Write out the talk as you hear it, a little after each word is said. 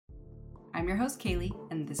I'm your host, Kaylee,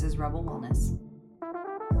 and this is Rebel Wellness.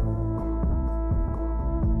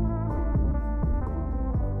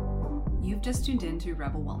 You've just tuned in to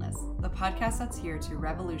Rebel Wellness, the podcast that's here to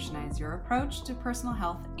revolutionize your approach to personal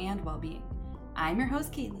health and well-being. I'm your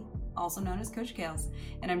host, Kaylee, also known as Coach Kales,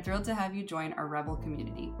 and I'm thrilled to have you join our Rebel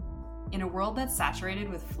community. In a world that's saturated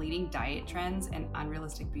with fleeting diet trends and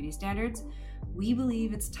unrealistic beauty standards, we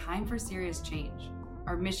believe it's time for serious change.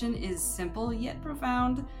 Our mission is simple yet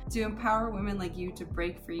profound: to empower women like you to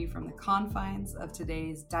break free from the confines of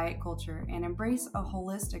today's diet culture and embrace a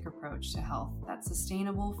holistic approach to health that's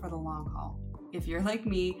sustainable for the long haul. If you're like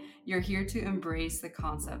me, you're here to embrace the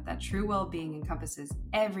concept that true well-being encompasses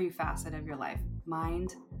every facet of your life: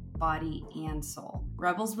 mind, body, and soul.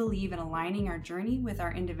 Rebels believe in aligning our journey with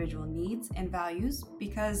our individual needs and values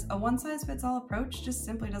because a one-size-fits-all approach just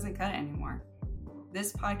simply doesn't cut it anymore.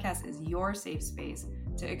 This podcast is your safe space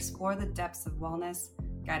to explore the depths of wellness,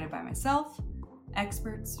 guided by myself,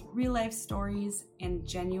 experts, real-life stories, and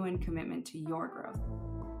genuine commitment to your growth.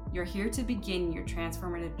 You're here to begin your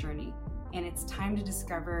transformative journey, and it's time to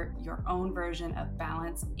discover your own version of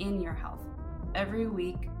balance in your health. Every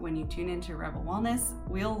week, when you tune into Rebel Wellness,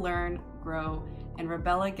 we'll learn, grow, and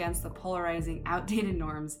rebel against the polarizing, outdated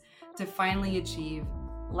norms to finally achieve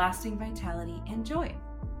lasting vitality and joy.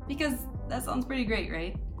 Because that sounds pretty great,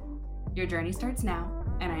 right? Your journey starts now,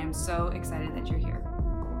 and I am so excited that you're here.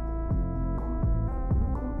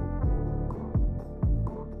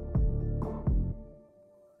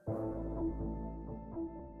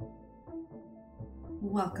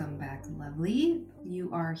 Welcome back, lovely.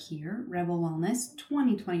 You are here. Rebel Wellness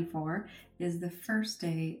 2024 is the first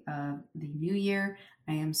day of the new year.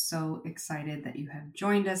 I am so excited that you have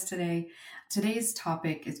joined us today. Today's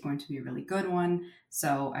topic is going to be a really good one,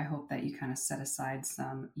 so I hope that you kind of set aside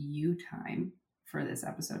some you time for this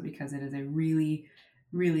episode because it is a really,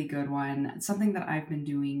 really good one. It's something that I've been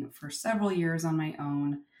doing for several years on my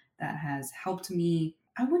own that has helped me.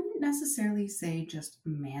 I wouldn't necessarily say just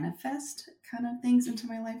manifest kind of things into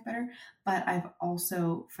my life better, but I've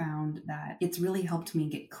also found that it's really helped me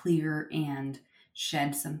get clear and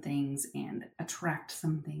shed some things and attract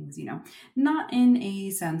some things, not in a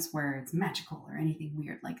sense where it's magical or anything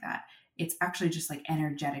weird like that. It's actually just like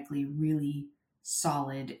energetically really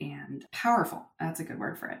solid and powerful. That's a good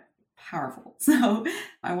word for it. Powerful. So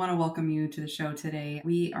I want to welcome you to the show today.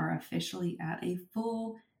 We are officially at a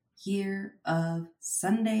full year of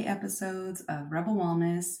Sunday episodes of Rebel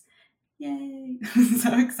Wellness. Yay!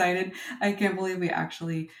 So excited. I can't believe we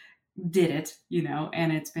actually did it,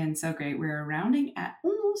 and it's been so great. We're rounding at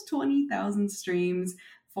almost 20,000 streams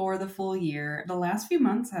for the full year. The last few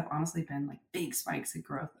months have honestly been like big spikes in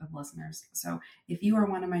growth of listeners. So if you are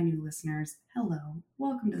one of my new listeners, hello,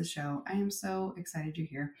 welcome to the show. I am so excited you're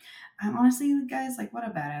here. I'm honestly, guys, like what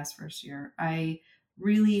a badass first year. I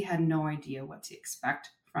really had no idea what to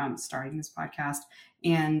expect from starting this podcast.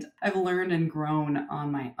 And I've learned and grown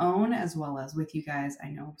on my own as well as with you guys. I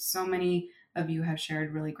know so many of you have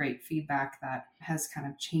shared really great feedback that has kind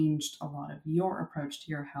of changed a lot of your approach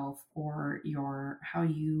to your health or how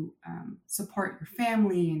you support your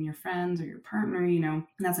family and your friends or your partner, and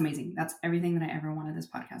that's amazing. That's everything that I ever wanted this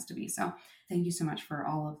podcast to be. So thank you so much for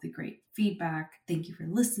all of the great feedback. Thank you for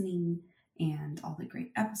listening and all the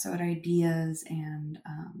great episode ideas and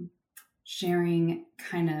sharing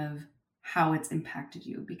kind of how it's impacted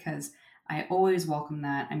you, because I always welcome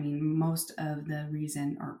that. I mean, most of the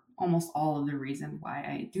reason or almost all of the reason why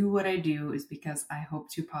I do what I do is because I hope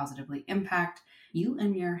to positively impact you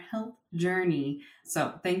and your health journey.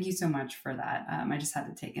 So thank you so much for that. I just had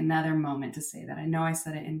to take another moment to say that. I know I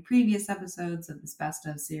said it in previous episodes of this Best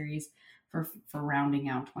of series for rounding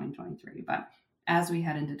out 2023, but as we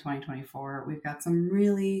head into 2024, we've got some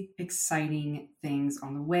really exciting things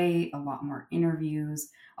on the way, a lot more interviews,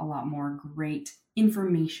 a lot more great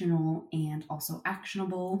informational and also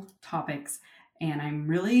actionable topics. And I'm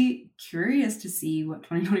really curious to see what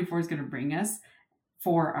 2024 is going to bring us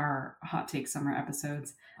for our Hot Take Summer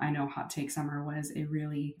episodes. I know Hot Take Summer was a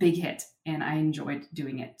really big hit and I enjoyed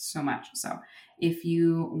doing it so much. So if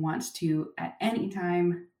you want to at any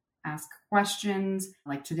time ask questions.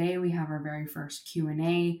 Like today, we have our very first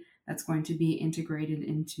Q&A that's going to be integrated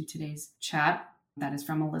into today's chat. That is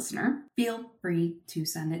from a listener. Feel free to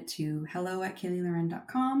send it to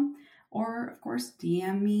hello@KayleeLoren.com or, of course,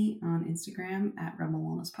 DM me on Instagram at Rebel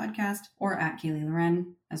Wellness Podcast or at Kaylee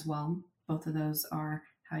Loren as well. Both of those are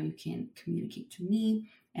how you can communicate to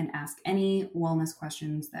me and ask any wellness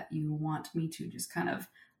questions that you want me to just kind of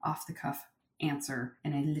off the cuff answer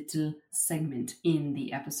in a little segment in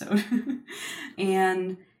the episode.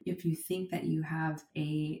 And If you think that you have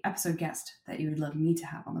a episode guest that you would love me to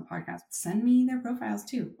have on the podcast, send me their profiles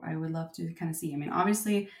too. I would love to kind of see. I mean,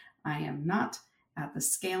 obviously, I am not at the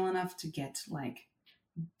scale enough to get like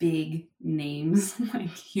big names like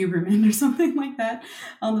Huberman or something like that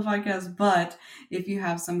on the podcast. But if you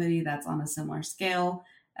have somebody that's on a similar scale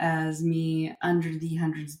as me, under the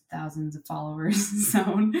hundreds of thousands of followers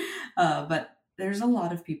zone, but there's a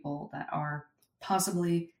lot of people that are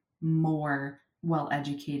possibly more well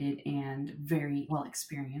educated and very well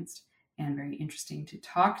experienced and very interesting to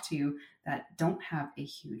talk to that don't have a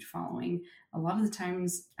huge following. A lot of the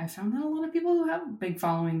times I found that a lot of people who have big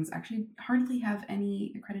followings actually hardly have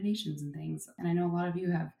any accreditations and things. And I know a lot of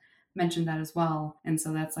you have mentioned that as well. And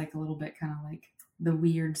so that's like a little bit kind of like the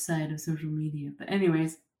weird side of social media. But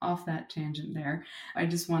anyways, off that tangent there, I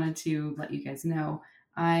just wanted to let you guys know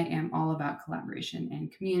I am all about collaboration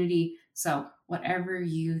and community. So whatever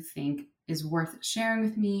you think is worth sharing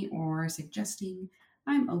with me or suggesting,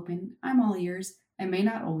 I'm open. I'm all ears. I may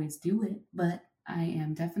not always do it, but I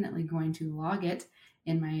am definitely going to log it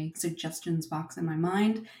in my suggestions box in my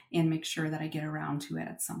mind and make sure that I get around to it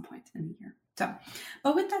at some point in the year. So,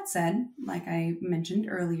 but with that said, like I mentioned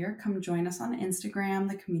earlier, come join us on Instagram.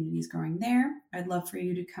 The community is growing there. I'd love for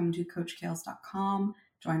you to come to coachkales.com,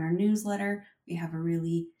 join our newsletter. We have a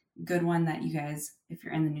really good one that you guys, if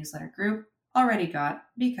you're in the newsletter group, already got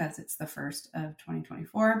because it's the 1st of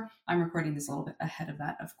 2024. I'm recording this a little bit ahead of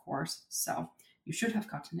that, of course. So you should have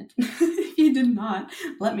gotten it. If you did not,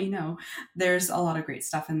 let me know. There's a lot of great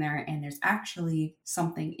stuff in there, and there's actually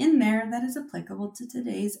something in there that is applicable to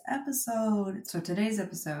today's episode. So today's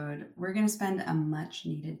episode, we're going to spend a much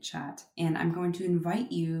needed chat, and I'm going to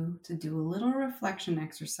invite you to do a little reflection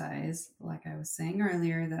exercise, like I was saying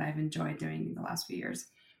earlier, that I've enjoyed doing the last few years.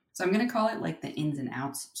 So I'm going to call it like the ins and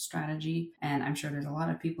outs strategy. And I'm sure there's a lot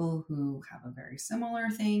of people who have a very similar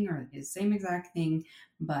thing or the same exact thing,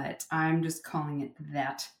 but I'm just calling it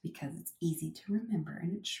that because it's easy to remember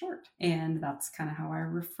and it's short. And that's kind of how I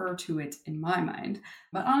refer to it in my mind.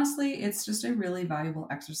 But honestly, it's just a really valuable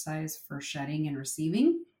exercise for shedding and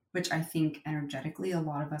receiving, which I think energetically a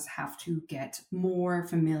lot of us have to get more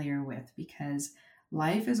familiar with, because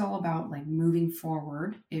life is all about like moving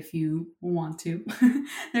forward if you want to.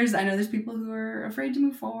 I know there's people who are afraid to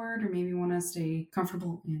move forward or maybe want to stay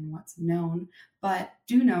comfortable in what's known, but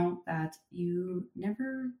do know that you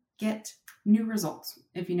never get new results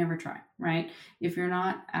if you never try, right? If you're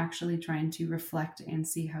not actually trying to reflect and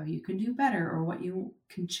see how you can do better or what you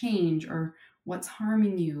can change or what's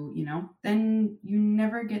harming you, then you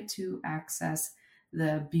never get to access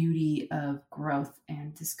the beauty of growth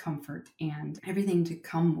and discomfort and everything to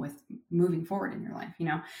come with moving forward in your life,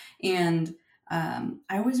 And I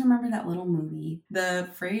always remember that little movie, the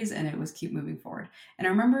phrase in it was keep moving forward. And I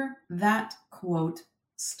remember that quote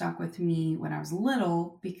stuck with me when I was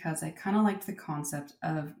little because I kind of liked the concept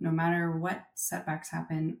of no matter what setbacks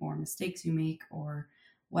happen or mistakes you make or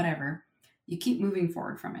whatever, you keep moving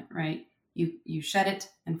forward from it, right? You shed it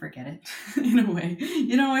and forget it in a way.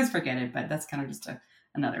 You don't always forget it, but that's kind of just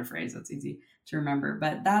another phrase that's easy to remember.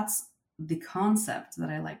 But that's the concept that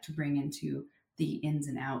I like to bring into the ins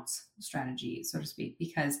and outs strategy, so to speak,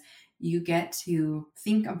 because you get to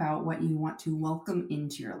think about what you want to welcome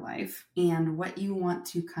into your life and what you want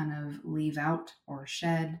to kind of leave out or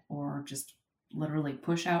shed or just literally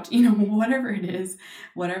push out, whatever it is,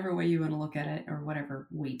 whatever way you want to look at it or whatever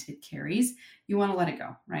weight it carries, you want to let it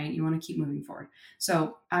go, right? You want to keep moving forward.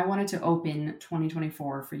 So I wanted to open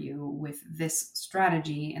 2024 for you with this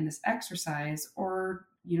strategy and this exercise, or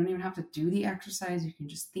you don't even have to do the exercise. You can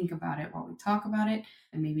just think about it while we talk about it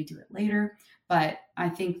and maybe do it later. But I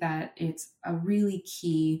think that it's a really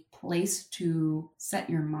key place to set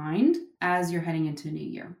your mind as you're heading into a new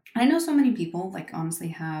year. I know so many people honestly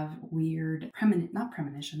have weird not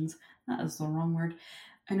premonitions, that is the wrong word.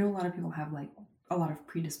 I know a lot of people have a lot of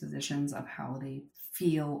predispositions of how they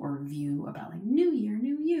feel or view about new year,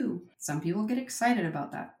 new you. Some people get excited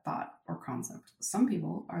about that thought or concept. Some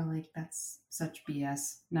people are like, that's such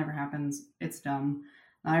BS, never happens, it's dumb.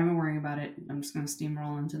 Not even worrying about it. I'm just going to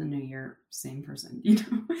steamroll into the new year. Same person.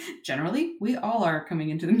 Generally, we all are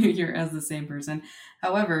coming into the new year as the same person.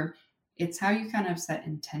 However, it's how you kind of set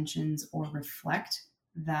intentions or reflect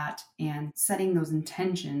that and setting those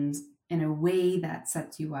intentions in a way that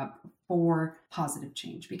sets you up for positive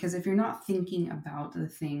change. Because if you're not thinking about the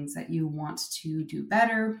things that you want to do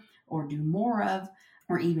better or do more of,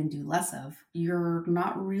 or even do less of, you're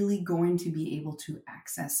not really going to be able to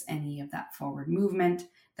access any of that forward movement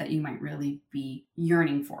that you might really be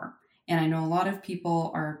yearning for. And I know a lot of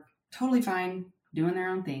people are totally fine doing their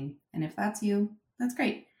own thing. And if that's you, that's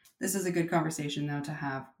great. this is a good conversation though to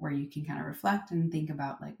have where you can kind of reflect and think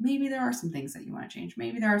about like maybe there are some things that you want to change.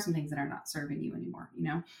 Maybe there are some things that are not serving you anymore,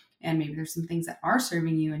 and maybe there's some things that are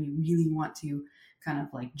serving you and you really want to kind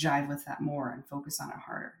of like jive with that more and focus on it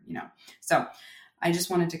harder, So I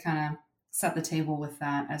just wanted to kind of set the table with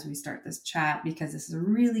that as we start this chat, because this is a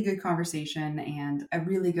really good conversation and a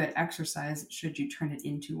really good exercise should you turn it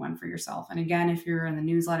into one for yourself. And again, if you're in the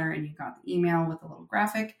newsletter and you got the email with a little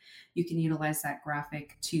graphic, you can utilize that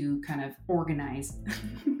graphic to kind of organize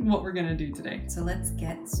what we're going to do today. So let's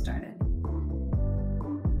get started.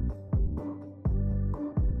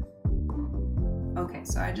 Okay,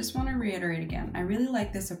 so I just want to reiterate again, I really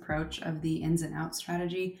like this approach of the ins and outs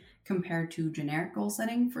strategy compared to generic goal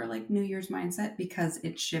setting for like New Year's mindset, because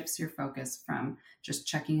it shifts your focus from just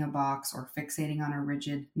checking a box or fixating on a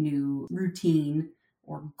rigid new routine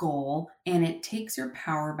or goal. And it takes your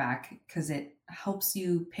power back because it helps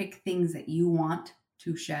you pick things that you want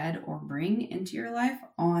to shed or bring into your life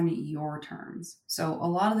on your terms. So a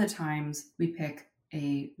lot of the times we pick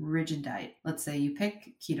a rigid diet. Let's say you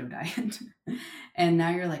pick keto diet and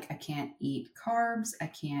now you're like, I can't eat carbs, I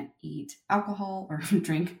can't eat alcohol or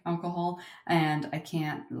drink alcohol, and I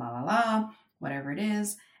can't whatever it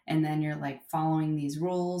is. And then you're like following these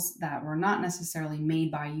rules that were not necessarily made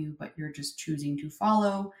by you, but you're just choosing to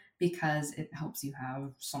follow because it helps you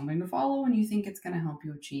have something to follow and you think it's going to help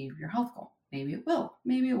you achieve your health goal. Maybe it will,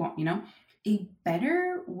 maybe it won't, A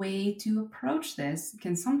better way to approach this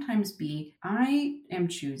can sometimes be, I am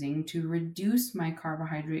choosing to reduce my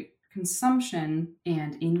carbohydrate consumption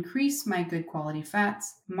and increase my good quality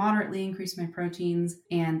fats, moderately increase my proteins,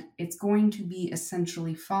 and it's going to be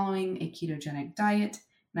essentially following a ketogenic diet.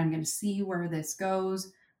 And I'm going to see where this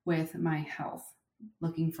goes with my health,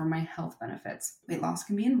 looking for my health benefits. Weight loss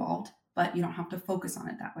can be involved, but you don't have to focus on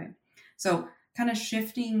it that way. So kind of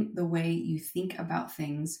shifting the way you think about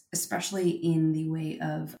things, especially in the way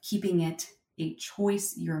of keeping it a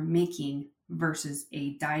choice you're making versus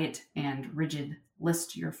a diet and rigid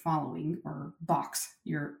list you're following or box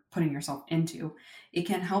you're putting yourself into. It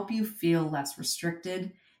can help you feel less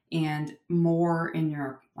restricted and more in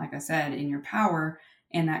your, like I said, in your power.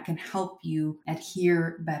 And that can help you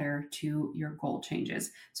adhere better to your goal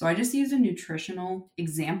changes. So I just used a nutritional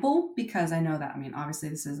example because I know that, obviously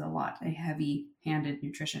this is a heavy-handed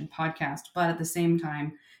nutrition podcast, but at the same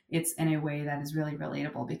time, it's in a way that is really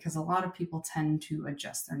relatable because a lot of people tend to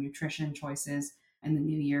adjust their nutrition choices in the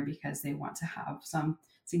new year because they want to have some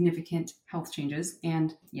significant health changes.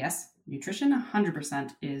 And yes, nutrition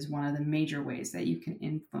 100% is one of the major ways that you can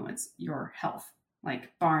influence your health.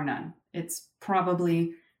 Like bar none. It's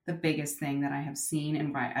probably the biggest thing that I have seen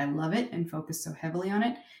and why I love it and focus so heavily on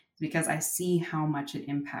it, because I see how much it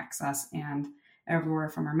impacts us and everywhere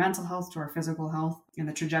from our mental health to our physical health and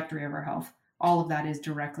the trajectory of our health. All of that is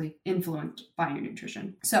directly influenced by your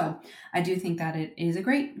nutrition. So I do think that it is a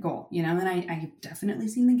great goal, and I've definitely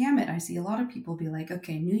seen the gamut. I see a lot of people be like,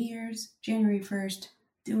 okay, New Year's, January 1st,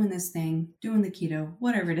 doing this thing, doing the keto,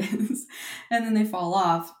 whatever it is, and then they fall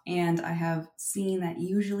off. And I have seen that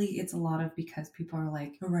usually it's a lot of because people are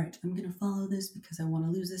like, all right, I'm going to follow this because I want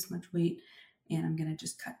to lose this much weight and I'm going to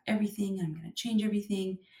just cut everything and I'm going to change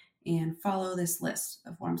everything and follow this list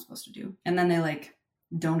of what I'm supposed to do. And then they like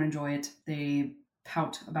don't enjoy it. They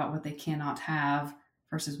pout about what they cannot have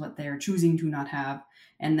versus what they're choosing to not have.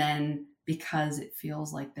 And then because it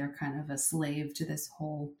feels like they're kind of a slave to this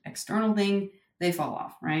whole external thing, they fall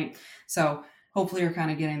off, right? So hopefully you're kind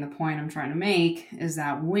of getting the point I'm trying to make, is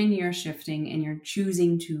that when you're shifting and you're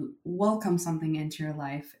choosing to welcome something into your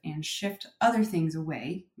life and shift other things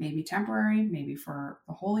away, maybe temporary, maybe for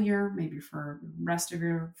the whole year, maybe for the rest of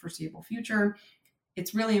your foreseeable future,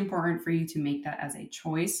 it's really important for you to make that as a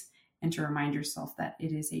choice and to remind yourself that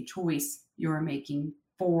it is a choice you're making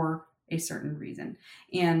for a certain reason.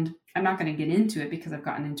 And I'm not going to get into it because I've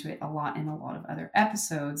gotten into it a lot in a lot of other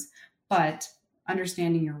episodes, but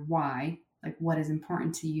understanding your why, like what is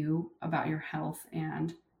important to you about your health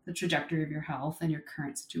and the trajectory of your health and your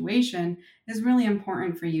current situation is really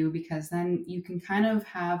important for you, because then you can kind of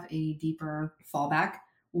have a deeper fallback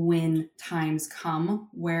when times come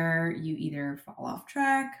where you either fall off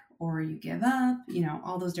track or you give up,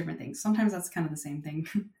 all those different things. Sometimes that's kind of the same thing.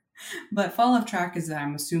 But fall off track is that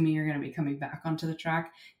I'm assuming you're going to be coming back onto the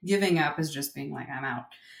track. Giving up is just being like, I'm out.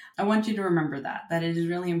 I want you to remember that it is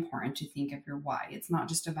really important to think of your why. It's not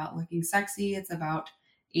just about looking sexy. It's about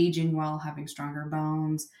aging well, having stronger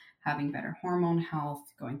bones, having better hormone health,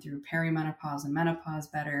 going through perimenopause and menopause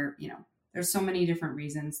better. There's so many different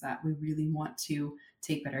reasons that we really want to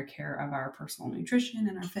take better care of our personal nutrition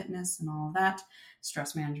and our fitness and all of that,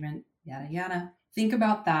 stress management, yada, yada. Think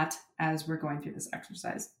about that as we're going through this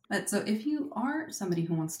exercise. But so if you are somebody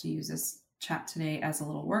who wants to use this chat today as a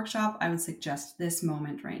little workshop, I would suggest this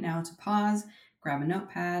moment right now to pause, grab a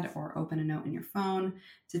notepad or open a note in your phone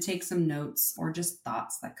to take some notes or just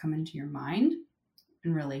thoughts that come into your mind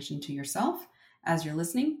in relation to yourself as you're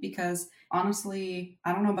listening. Because honestly,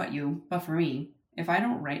 I don't know about you, but for me, if I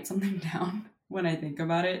don't write something down when I think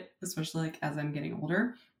about it, especially like as I'm getting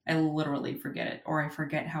older, I literally forget it, or I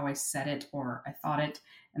forget how I said it or I thought it,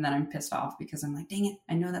 and then I'm pissed off because I'm like, dang it,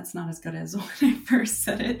 I know that's not as good as when I first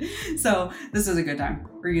said it. So this is a good time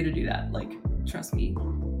for you to do that. Like, trust me.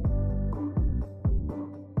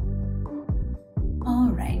 All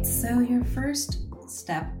right, so your first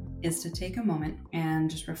step is to take a moment and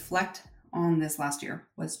just reflect on this last year.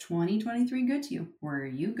 Was 2023 good to you? Were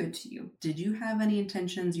you good to you? Did you have any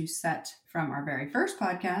intentions you set from our very first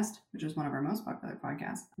podcast, which was one of our most popular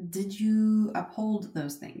podcasts? Did you uphold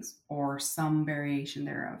those things or some variation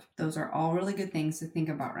thereof? Those are all really good things to think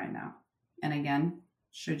about right now. And again,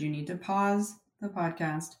 should you need to pause the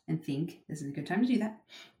podcast and think, this is a good time to do that.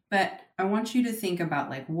 But I want you to think about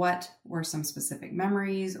like what were some specific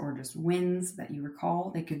memories or just wins that you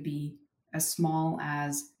recall. They could be as small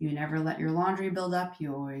as you never let your laundry build up,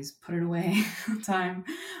 you always put it away on time,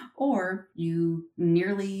 or you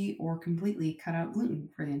nearly or completely cut out gluten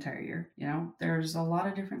for the entire year. You know, there's a lot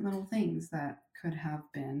of different little things that could have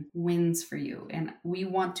been wins for you. And we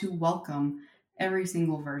want to welcome every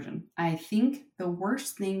single version. I think the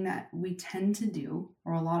worst thing that we tend to do,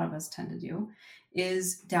 or a lot of us tend to do,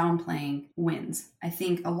 is downplaying wins. I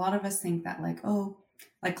think a lot of us think that like, oh,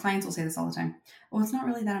 like clients will say this all the time. Oh, it's not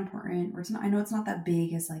really that important, or it's not, I know it's not that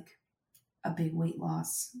big as like a big weight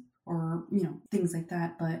loss or, you know, things like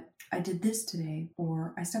that. But I did this today,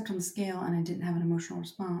 or I stepped on the scale and I didn't have an emotional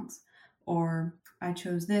response, or I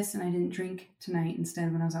chose this and I didn't drink tonight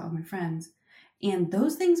instead when I was out with my friends. And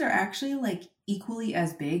those things are actually like equally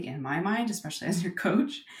as big in my mind, especially as your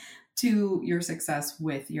coach, to your success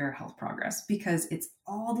with your health progress, because it's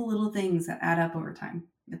all the little things that add up over time.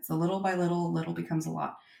 It's the little by little, little becomes a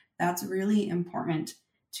lot. That's really important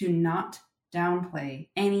to not downplay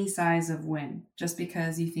any size of win just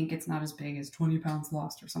because you think it's not as big as 20 pounds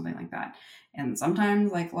lost or something like that. And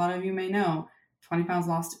sometimes, like a lot of you may know, 20 pounds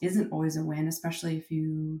lost isn't always a win, especially if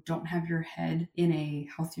you don't have your head in a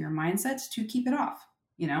healthier mindset to keep it off,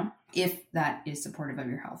 you know, if that is supportive of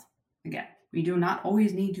your health. Again, we do not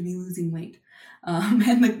always need to be losing weight.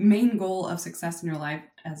 And the main goal of success in your life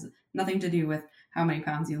has nothing to do with how many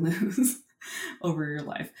pounds you lose over your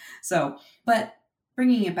life. So, but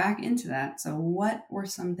bringing it back into that. So what were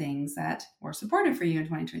some things that were supportive for you in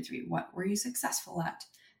 2023? What were you successful at?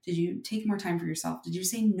 Did you take more time for yourself? Did you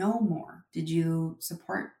say no more? Did you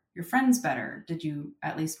support your friends better? Did you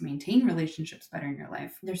at least maintain relationships better in your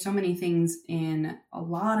life? There's so many things in a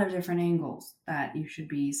lot of different angles that you should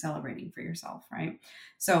be celebrating for yourself, right?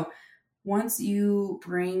 So once you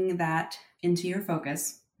bring that into your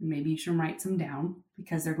focus, maybe you should write some down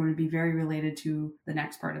because they're going to be very related to the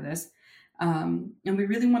next part of this. And we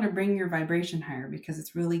really want to bring your vibration higher because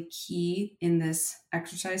it's really key in this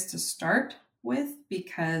exercise to start with,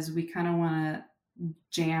 because we kind of want to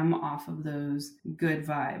jam off of those good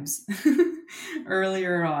vibes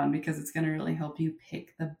earlier on, because it's going to really help you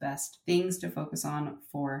pick the best things to focus on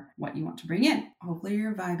for what you want to bring in. Hopefully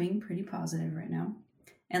you're vibing pretty positive right now.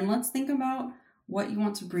 And let's think about what you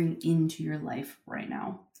want to bring into your life right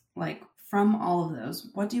now. Like from all of those,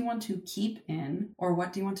 what do you want to keep in, or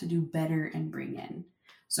what do you want to do better and bring in?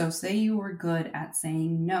 So say you were good at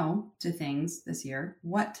saying no to things this year.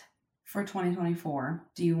 What for 2024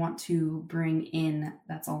 do you want to bring in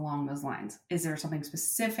that's along those lines? Is there something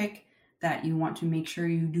specific that you want to make sure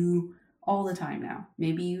you do all the time now?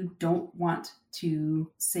 Maybe you don't want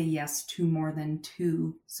to say yes to more than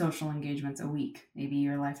 2 social engagements a week. Maybe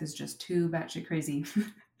your life is just too batshit crazy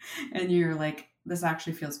and you're like, this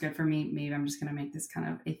actually feels good for me. Maybe I'm just going to make this kind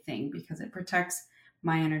of a thing because it protects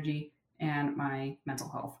my energy and my mental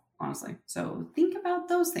health, honestly. So think about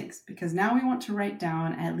those things, because now we want to write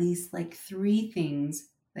down at least like 3 things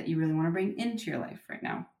that you really want to bring into your life right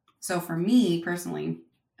now. So for me personally,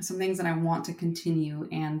 some things that I want to continue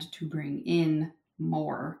and to bring in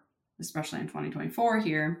more, especially in 2024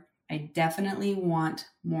 here, I definitely want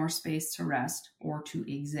more space to rest or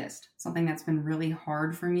to exist. Something that's been really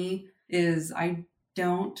hard for me is I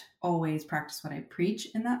don't always practice what I preach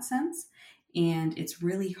in that sense. And it's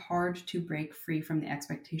really hard to break free from the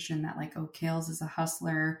expectation that like, oh, Kales is a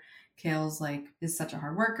hustler. Kales like is such a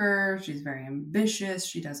hard worker. She's very ambitious.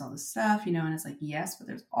 She does all this stuff, you know, and it's like, yes, but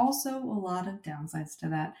there's also a lot of downsides to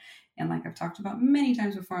that. And like I've talked about many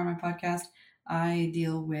times before on my podcast, I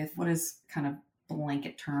deal with what is kind of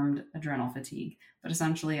blanket termed adrenal fatigue, but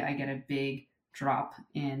essentially I get a big drop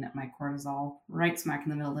in my cortisol right smack in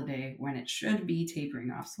the middle of the day when it should be tapering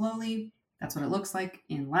off slowly. That's what it looks like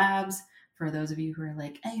in labs. For those of you who are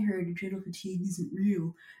like, I heard adrenal fatigue isn't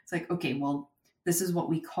real. It's like, okay, well, this is what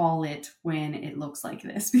we call it when it looks like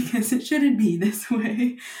this, because it shouldn't be this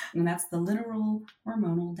way. And that's the literal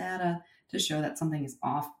hormonal data to show that something is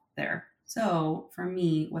off there. So for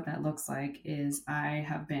me, what that looks like is I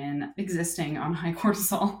have been existing on high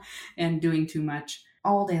cortisol and doing too much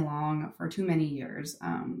all day long for too many years,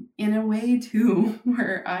 in a way too,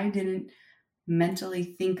 where I didn't mentally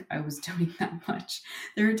think I was doing that much.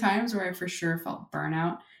 There were times where I for sure felt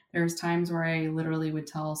burnout. There was times where I literally would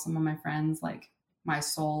tell some of my friends, like, my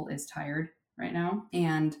soul is tired right now.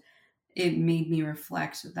 And it made me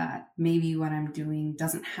reflect that maybe what I'm doing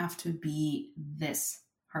doesn't have to be this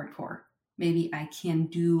hardcore. Maybe I can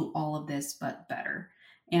do all of this, but better.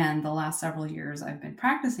 And the last several years, I've been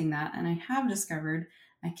practicing that, and I have discovered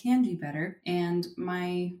I can do better, and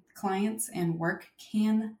my clients and work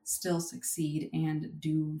can still succeed and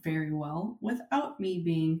do very well without me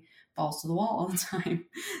being balls to the wall all the time.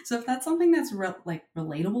 So if that's something that's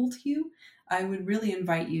relatable to you, I would really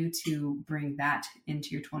invite you to bring that into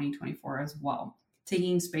your 2024 as well.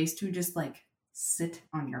 Taking space to just like sit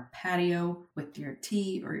on your patio with your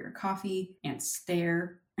tea or your coffee and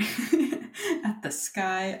stare at the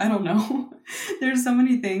sky. I don't know. There's so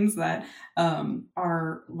many things that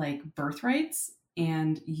are like birthrights,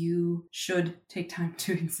 and you should take time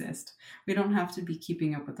to exist. We don't have to be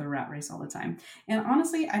keeping up with the rat race all the time. And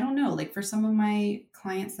honestly, I don't know, like for some of my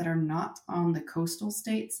clients that are not on the coastal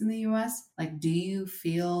states in the US, like, do you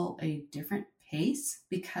feel a different pace?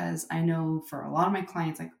 Because I know for a lot of my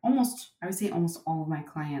clients, like I would say almost all of my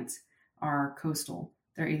clients are coastal.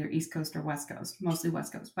 They're either East Coast or West Coast, mostly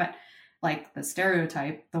West Coast. But like the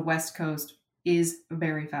stereotype, the West Coast is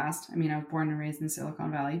very fast. I mean, I was born and raised in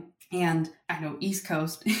Silicon Valley, and I know East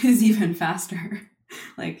Coast is even faster,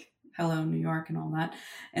 like hello, New York and all that.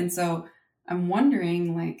 And so I'm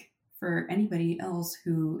wondering, like, for anybody else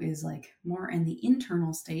who is like more in the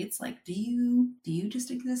internal states, like, do you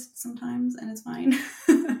just exist sometimes and it's fine?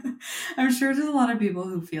 I'm sure there's a lot of people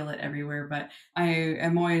who feel it everywhere, but I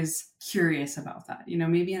am always curious about that. You know,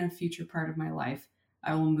 maybe in a future part of my life,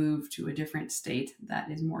 I will move to a different state that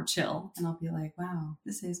is more chill, and I'll be like, wow,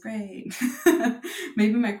 this is great.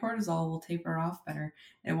 Maybe my cortisol will taper off better.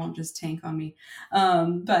 It won't just tank on me.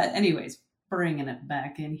 But anyways, bringing it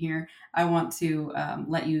back in here, I want to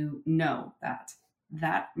let you know that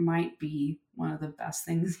that might be one of the best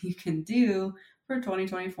things you can do for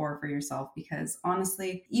 2024 for yourself, because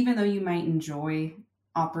honestly, even though you might enjoy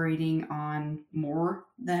operating on more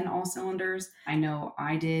than all cylinders, I know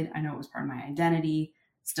I did. I know it was part of my identity,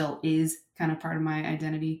 still is kind of part of my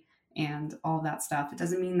identity, and all that stuff. It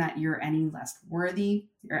doesn't mean that you're any less worthy,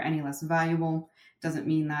 you're any less valuable. It doesn't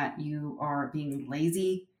mean that you are being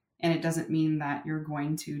lazy. And it doesn't mean that you're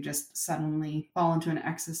going to just suddenly fall into an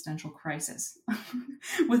existential crisis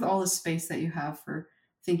with all the space that you have for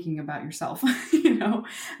thinking about yourself. You know,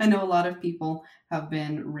 I know a lot of people have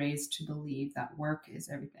been raised to believe that work is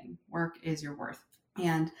everything. Work is your worth.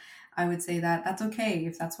 And I would say that that's okay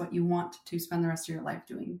if that's what you want to spend the rest of your life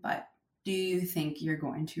doing. But do you think you're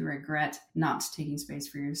going to regret not taking space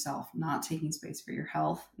for yourself, not taking space for your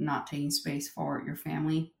health, not taking space for your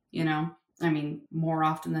family? You know, I mean, more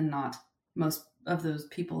often than not, most of those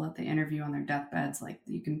people that they interview on their deathbeds, like,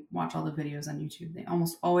 you can watch all the videos on YouTube, they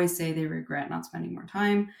almost always say they regret not spending more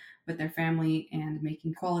time with their family and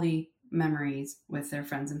making quality memories with their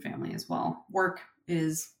friends and family as well. Work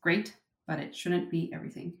is great, but it shouldn't be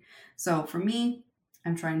everything. So for me,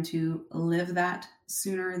 I'm trying to live that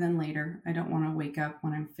sooner than later. I don't want to wake up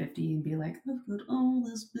when I'm 50 and be like, I've got all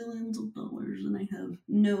this billions of dollars and I have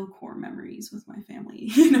no core memories with my family.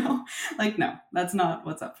 You know, like, no, that's not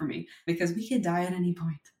what's up for me, because we could die at any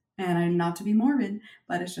point. And I'm not to be morbid,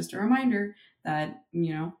 but it's just a reminder that,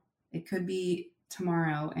 you know, it could be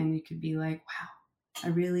tomorrow and you could be like, wow, I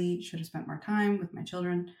really should have spent more time with my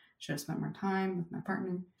children, should have spent more time with my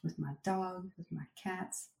partner, with my dog, with my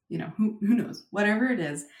cats. You know, who knows? Whatever it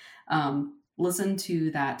is, listen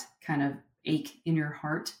to that kind of ache in your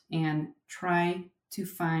heart and try to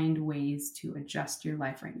find ways to adjust your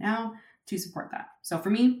life right now to support that. So for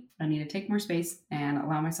me, I need to take more space and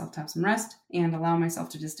allow myself to have some rest and allow myself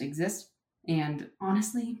to just exist and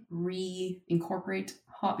honestly reincorporate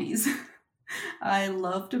hobbies. I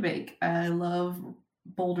love to bake. I love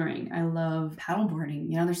bouldering. I love paddleboarding.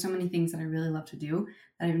 You know, there's so many things that I really love to do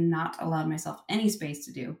that I've not allowed myself any space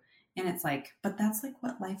to do. And it's like, but that's like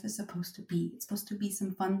what life is supposed to be. It's supposed to be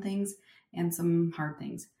some fun things and some hard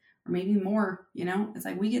things, or maybe more, it's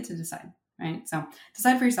like we get to decide, right? So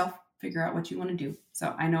decide for yourself, figure out what you want to do.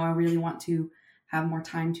 So I know I really want to have more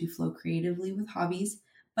time to flow creatively with hobbies,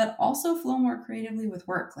 but also flow more creatively with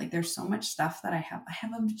work. Like there's so much stuff that I have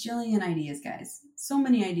a bajillion ideas, guys. So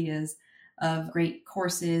many ideas of great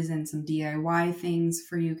courses and some DIY things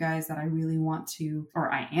for you guys that I really want to,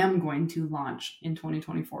 or I am going to launch in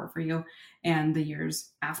 2024 for you and the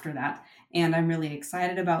years after that. And I'm really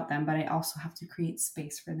excited about them, but I also have to create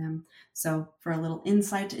space for them. So for a little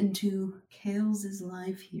insight into Kales'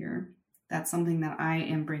 life here, that's something that I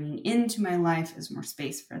am bringing into my life is more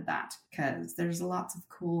space for that, because there's lots of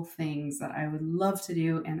cool things that I would love to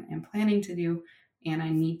do and am planning to do, and I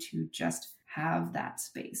need to just have that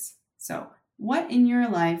space. So what in your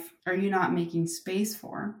life are you not making space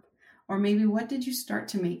for? Or maybe what did you start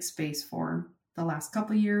to make space for the last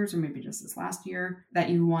couple of years, or maybe just this last year, that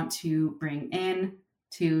you want to bring in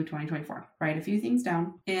to 2024? Write a few things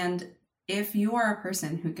down. And if you are a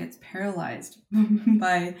person who gets paralyzed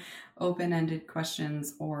by open-ended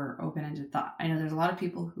questions or open-ended thought, I know there's a lot of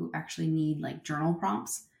people who actually need like journal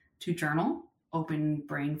prompts to journal. Open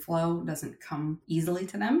brain flow doesn't come easily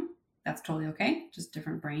to them. That's totally okay. Just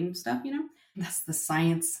different brain stuff, That's the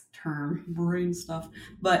science term, brain stuff.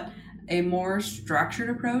 But a more structured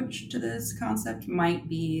approach to this concept might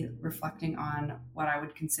be reflecting on what I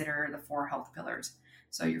would consider the 4 health pillars.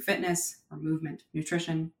 So your fitness or movement,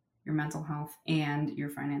 nutrition, your mental health, and your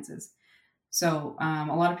finances. So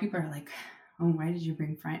a lot of people are like, oh, why did you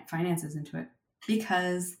bring finances into it?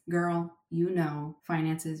 Because, girl,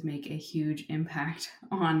 finances make a huge impact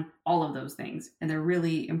on all of those things. And they're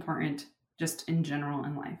really important just in general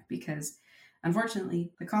in life, because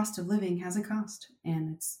unfortunately, the cost of living has a cost,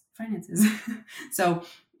 and it's finances. So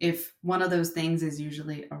if one of those things is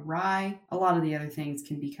usually awry, a lot of the other things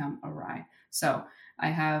can become awry. So I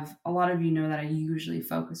have a lot of you know that I usually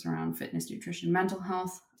focus around fitness, nutrition, mental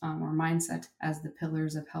health, or mindset as the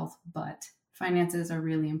pillars of health, but finances are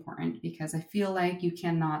really important because I feel like you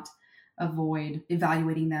cannot avoid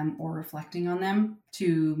evaluating them or reflecting on them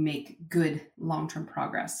to make good long-term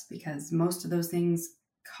progress, because most of those things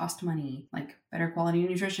cost money. Like better quality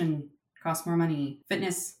nutrition costs more money.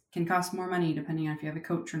 Fitness can cost more money depending on if you have a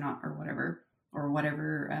coach or not, or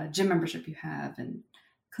whatever gym membership you have and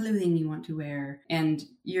clothing you want to wear. And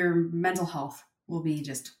your mental health will be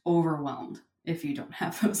just overwhelmed if you don't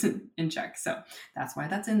have those in check. So that's why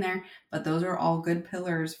that's in there. But those are all good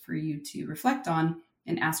pillars for you to reflect on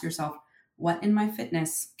and ask yourself, what in my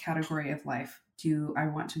fitness category of life do I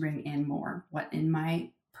want to bring in more? What in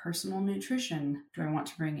my personal nutrition do I want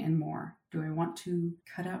to bring in more? Do I want to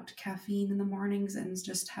cut out caffeine in the mornings and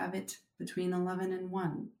just have it between 11 and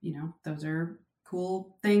 1? Those are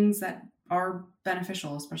cool things that are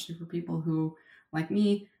beneficial, especially for people who, like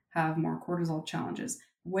me, have more cortisol challenges.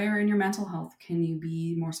 Where in your mental health can you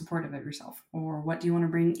be more supportive of yourself? Or what do you want to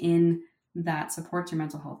bring in that supports your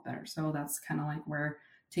mental health better? So that's kind of like where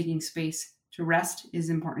taking space to rest is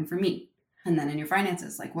important for me. And then in your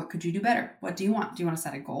finances, like what could you do better? What do you want? Do you want to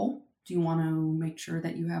set a goal? Do you want to make sure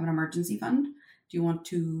that you have an emergency fund? Do you want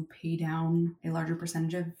to pay down a larger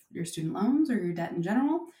percentage of your student loans or your debt in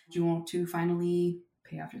general? Do you want to finally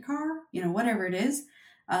pay off your car? Whatever it is.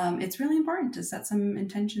 It's really important to set some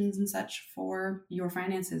intentions and such for your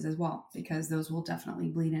finances as well, because those will definitely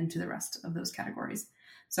bleed into the rest of those categories.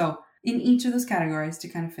 So in each of those categories, to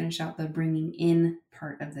kind of finish out the bringing in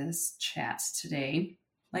part of this chat today,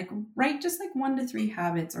 write just 1 to 3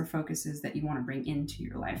 habits or focuses that you want to bring into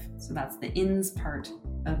your life. So that's the ins part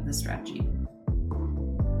of the strategy.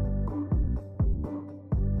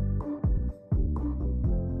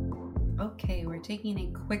 Okay, we're taking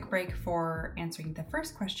a quick break for answering the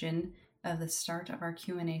first question of the start of our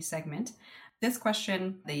Q&A segment. This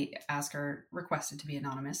question, the asker requested to be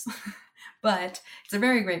anonymous, but it's a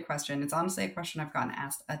very great question. It's honestly a question I've gotten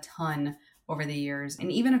asked a ton over the years,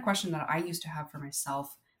 and even a question that I used to have for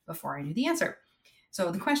myself before I knew the answer.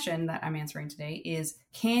 So the question that I'm answering today is,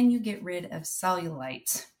 can you get rid of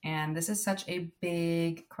cellulite? And this is such a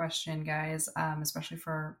big question, guys, especially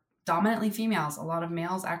for dominantly females. A lot of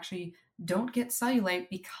males actually don't get cellulite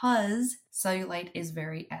because cellulite is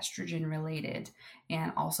very estrogen related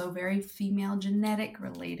and also very female genetic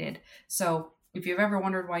related. So if you've ever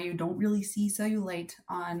wondered why you don't really see cellulite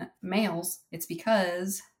on males, it's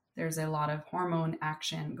because there's a lot of hormone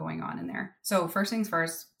action going on in there. So first things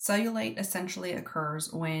first, cellulite essentially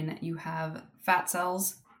occurs when you have fat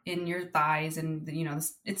cells in your thighs, and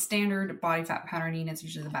it's standard body fat patterning. It's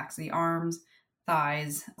usually the backs of the arms,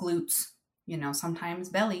 thighs, glutes, sometimes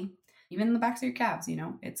belly. even the backs of your calves,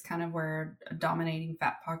 it's kind of where dominating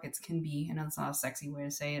fat pockets can be. I know it's not a sexy way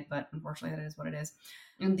to say it, but unfortunately that is what it is.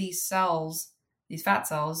 And these fat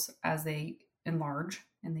cells, as they enlarge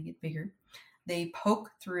and they get bigger, they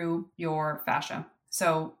poke through your fascia.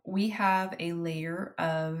 So we have our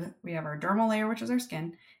dermal layer, which is our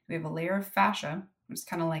skin. We have a layer of fascia. It's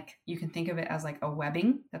kind of like, you can think of it as like a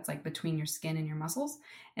webbing that's like between your skin and your muscles.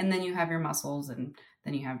 And then you have your muscles, and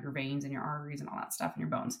then you have your veins and your arteries and all that stuff, and your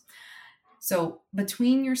bones. So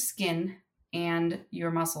between your skin and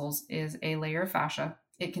your muscles is a layer of fascia.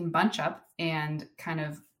 It can bunch up and kind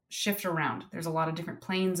of shift around. There's a lot of different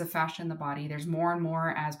planes of fascia in the body. There's more and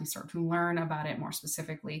more as we start to learn about it more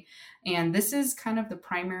specifically. And this is kind of the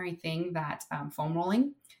primary thing that foam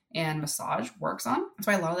rolling and massage works on. That's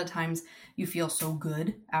why a lot of the times you feel so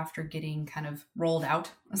good after getting kind of rolled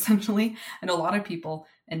out, essentially. And a lot of people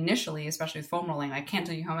initially, especially with foam rolling, I can't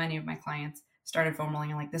tell you how many of my clients started foam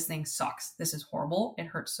rolling and like, this thing sucks. This is horrible. It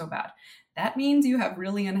hurts so bad. That means you have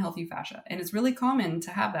really unhealthy fascia. And it's really common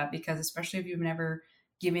to have that because, especially if you've never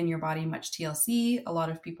given your body much TLC, a lot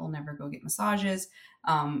of people never go get massages.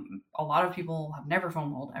 A lot of people have never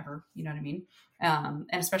foam rolled ever, you know what I mean? And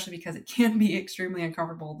especially because it can be extremely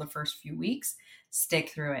uncomfortable the first few weeks, stick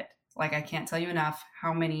through it. Like, I can't tell you enough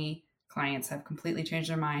how many clients have completely changed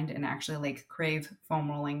their mind and actually like crave foam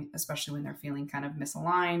rolling, especially when they're feeling kind of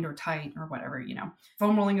misaligned or tight or whatever,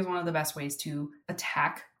 Foam rolling is one of the best ways to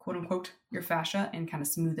attack, quote unquote, your fascia and kind of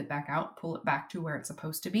smooth it back out, pull it back to where it's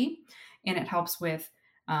supposed to be. And it helps with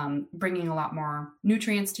bringing a lot more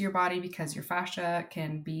nutrients to your body, because your fascia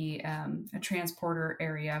can be a transporter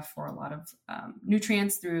area for a lot of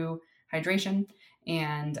nutrients through hydration,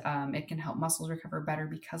 and it can help muscles recover better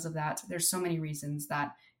because of that. There's so many reasons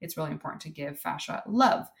that it's really important to give fascia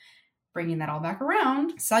love. Bringing that all back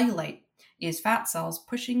around, cellulite is fat cells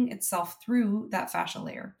pushing itself through that fascia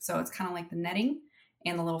layer. So it's kind of like the netting,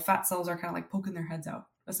 and the little fat cells are kind of like poking their heads out,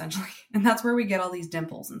 essentially. And that's where we get all these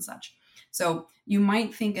dimples and such. So you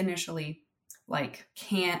might think initially, like,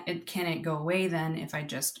 can it go away then if I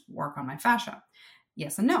just work on my fascia?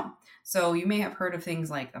 Yes and no. So you may have heard of things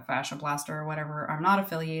like the fascia blaster or whatever. I'm not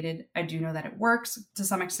affiliated. I do know that it works to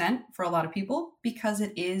some extent for a lot of people, because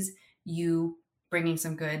it is you bringing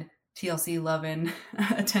some good TLC love and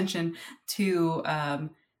attention to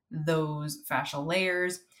those fascial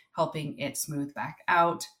layers, helping it smooth back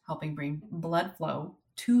out, helping bring blood flow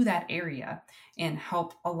to that area, and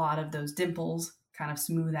help a lot of those dimples kind of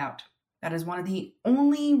smooth out. That is one of the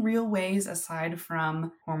only real ways, aside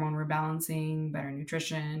from hormone rebalancing, better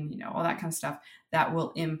nutrition, all that kind of stuff, that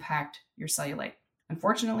will impact your cellulite.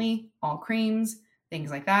 Unfortunately, all creams,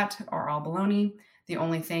 things like that, are all baloney. The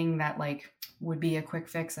only thing that would be a quick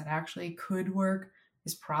fix that actually could work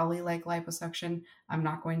is probably like liposuction. I'm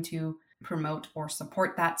not going to promote or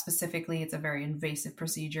support that specifically. It's a very invasive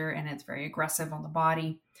procedure and it's very aggressive on the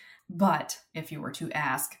body. But if you were to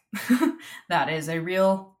ask, that is a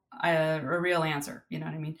real answer, you know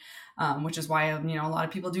what I mean? Which is why, a lot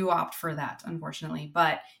of people do opt for that, unfortunately.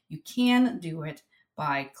 But you can do it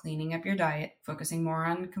by cleaning up your diet, focusing more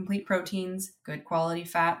on complete proteins, good quality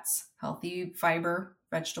fats, healthy fiber,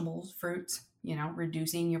 vegetables, fruits,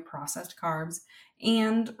 reducing your processed carbs,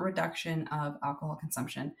 and reduction of alcohol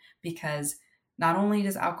consumption. Because not only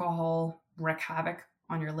does alcohol wreak havoc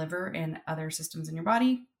on your liver and other systems in your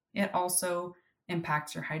body, it also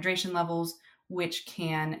impacts your hydration levels, which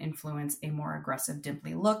can influence a more aggressive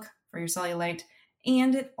dimply look for your cellulite.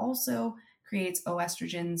 And it also creates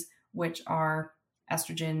oestrogens, which are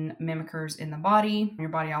estrogen mimickers in the body. Your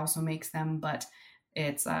body also makes them, but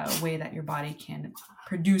it's a way that your body can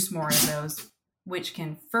produce more of those, which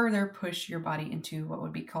can further push your body into what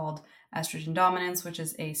would be called estrogen dominance, which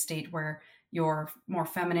is a state where your more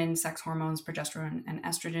feminine sex hormones, progesterone and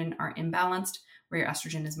estrogen, are imbalanced, where your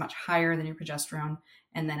estrogen is much higher than your progesterone.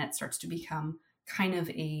 And then it starts to become kind of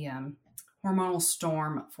a hormonal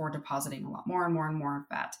storm for depositing a lot more and more and more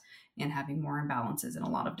fat and having more imbalances in a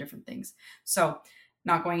lot of different things. So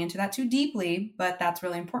not going into that too deeply, but that's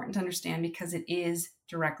really important to understand, because it is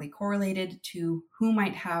directly correlated to who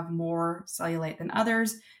might have more cellulite than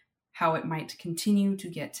others, how it might continue to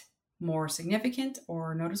get more significant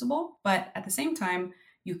or noticeable. But at the same time,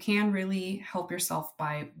 you can really help yourself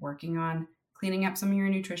by working on cleaning up some of your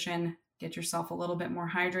nutrition, get yourself a little bit more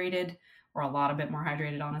hydrated, or a lot bit more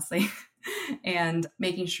hydrated, honestly, and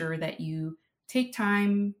making sure that you take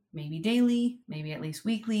time, maybe daily, maybe at least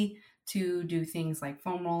weekly, to do things like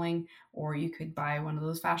foam rolling, or you could buy one of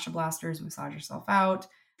those fascia blasters, massage yourself out,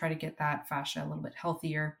 try to get that fascia a little bit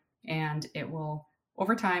healthier, and it will,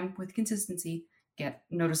 over time, with consistency, get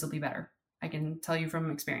noticeably better. I can tell you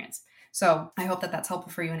from experience. So I hope that that's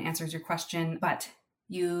helpful for you and answers your question. But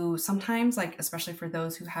you sometimes, like, especially for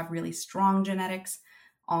those who have really strong genetics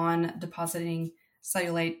on depositing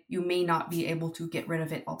cellulite, you may not be able to get rid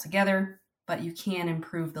of it altogether, but you can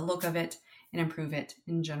improve the look of it and improve it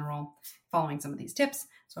in general following some of these tips.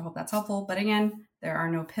 So I hope that's helpful. But again, there are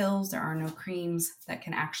no pills, there are no creams that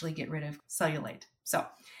can actually get rid of cellulite. So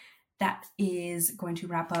that is going to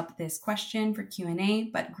wrap up this question for Q&A,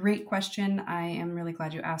 but great question. I am really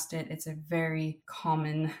glad you asked it. It's a very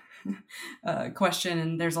common question,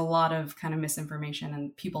 and there's a lot of kind of misinformation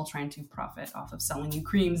and people trying to profit off of selling you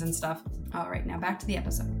creams and stuff. All right, now back to the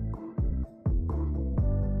episode.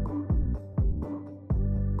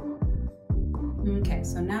 Okay,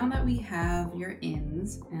 so now that we have your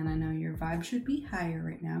ins, and I know your vibe should be higher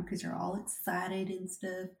right now because you're all excited and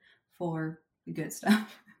stuff for the good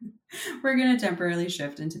stuff, we're going to temporarily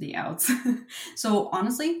shift into the outs. So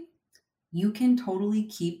honestly, you can totally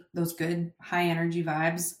keep those good high energy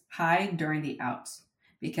vibes high during the outs,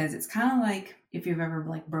 because it's kind of like if you've ever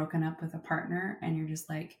like broken up with a partner and you're just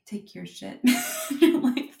like, take your shit. You're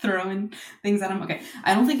like throwing things at them. Okay,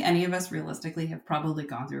 I don't think any of us realistically have probably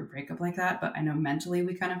gone through a breakup like that, but I know mentally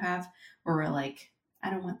we kind of have, where we're like, I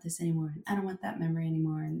don't want this anymore. I don't want that memory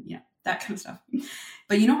anymore. And you know, that kind of stuff.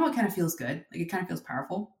 But you know how it kind of feels good? Like, it kind of feels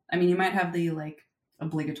powerful. I mean, you might have the like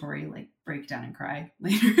obligatory like break down and cry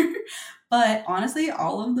later. But honestly,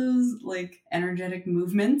 all of those like energetic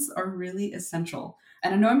movements are really essential.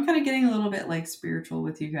 And I know I'm kind of getting a little bit like spiritual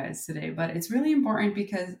with you guys today, but it's really important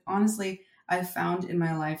because honestly, I've found in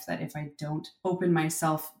my life that if I don't open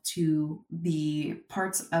myself to the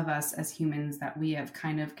parts of us as humans that we have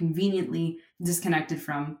kind of conveniently disconnected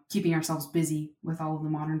from, keeping ourselves busy with all of the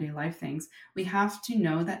modern day life things, we have to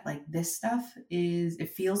know that like this stuff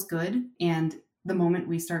it feels good. And the moment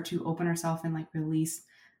we start to open ourselves and like release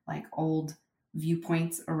like old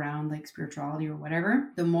viewpoints around like spirituality or whatever,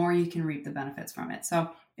 the more you can reap the benefits from it. So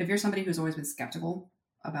if you're somebody who's always been skeptical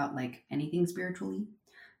about like anything spiritually,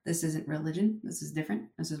 this isn't religion. This is different.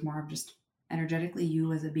 This is more of just energetically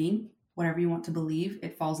you as a being. Whatever you want to believe,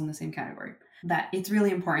 it falls in the same category. That it's really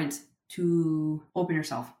important to open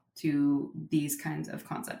yourself to these kinds of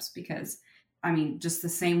concepts, because I mean, just the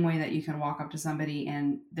same way that you can walk up to somebody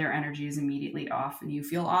and their energy is immediately off and you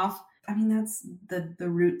feel off. I mean, that's the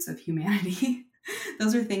roots of humanity.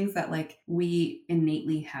 Those are things that like we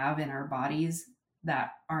innately have in our bodies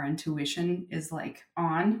that our intuition is like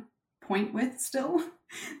on point with still,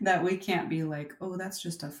 that we can't be like, oh, that's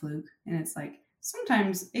just a fluke. And it's like,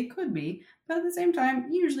 sometimes it could be, but at the same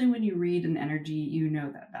time, usually when you read an energy, you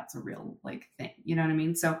know that that's a real like thing. You know what I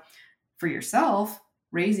mean? So for yourself,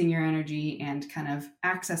 raising your energy and kind of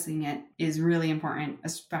accessing it is really important,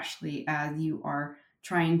 especially as you are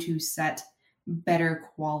trying to set better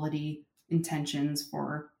quality intentions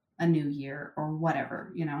for a new year or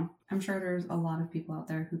whatever, you know. I'm sure there's a lot of people out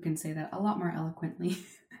there who can say that a lot more eloquently.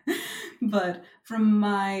 But from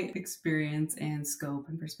my experience and scope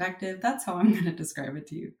and perspective, that's how I'm going to describe it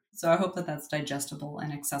to you. So I hope that that's digestible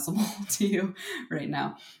and accessible to you right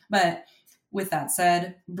now. But with that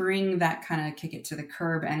said, bring that kind of kick it to the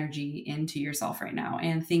curb energy into yourself right now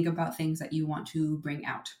and think about things that you want to bring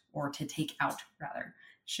out, or to take out rather.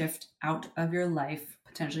 Shift out of your life,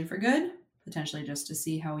 potentially for good, potentially just to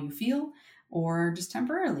see how you feel, or just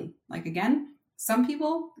temporarily. Like again, some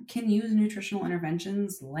people can use nutritional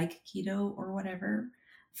interventions like keto or whatever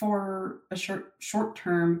for a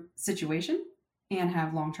short-term situation and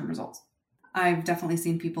have long-term results. I've definitely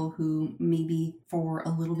seen people who maybe for a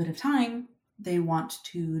little bit of time, they want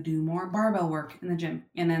to do more barbell work in the gym,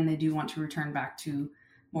 and then they do want to return back to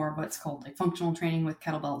more of what's called like functional training with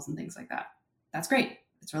kettlebells and things like that. That's great.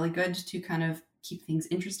 It's really good to kind of keep things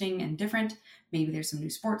interesting and different. Maybe there's some new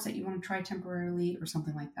sports that you want to try temporarily or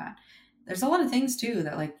something like that. There's a lot of things too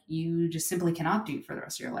that like you just simply cannot do for the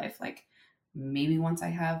rest of your life. Like maybe once I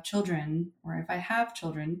have children, or if I have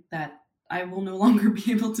children, that I will no longer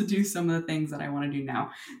be able to do some of the things that I want to do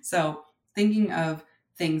now. So thinking of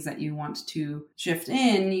things that you want to shift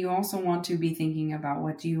in, you also want to be thinking about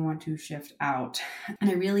what do you want to shift out. And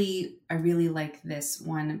I really like this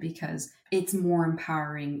one because it's more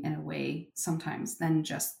empowering in a way sometimes than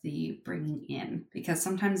just the bringing in, because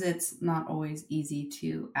sometimes it's not always easy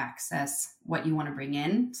to access what you want to bring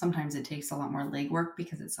in. Sometimes it takes a lot more legwork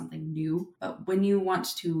because it's something new. But when you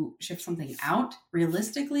want to shift something out,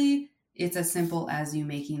 realistically, it's as simple as you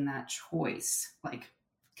making that choice, like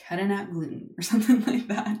cutting out gluten or something like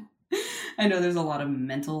that. I know there's a lot of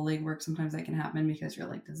mental legwork sometimes that can happen because you're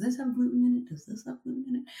like, does this have gluten in it? Does this have gluten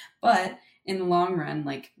in it? But in the long run,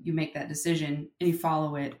 like you make that decision and you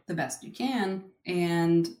follow it the best you can,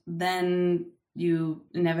 and then you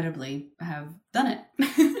inevitably have done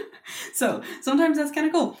it. So sometimes that's kind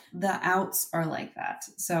of cool. The outs are like that.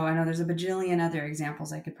 So I know there's a bajillion other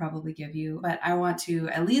examples I could probably give you, but I want to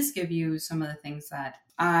at least give you some of the things that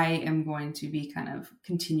I am going to be kind of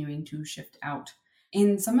continuing to shift out.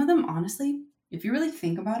 And some of them, honestly, if you really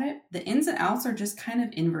think about it, the ins and outs are just kind of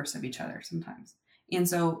inverse of each other sometimes. And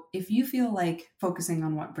so if you feel like focusing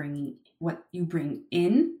on what you bring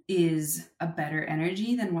in is a better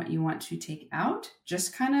energy than what you want to take out,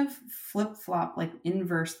 just kind of flip flop, like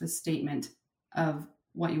inverse the statement of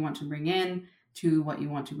what you want to bring in to what you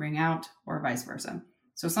want to bring out, or vice versa.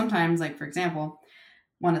 So sometimes, like for example,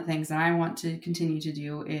 one of the things that I want to continue to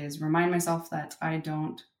do is remind myself that I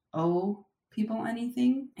don't owe people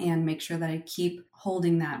anything, and make sure that I keep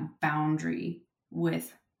holding that boundary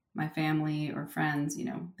with my family or friends,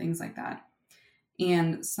 things like that.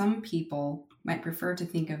 And some people might prefer to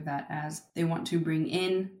think of that as they want to bring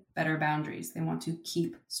in better boundaries. They want to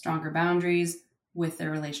keep stronger boundaries with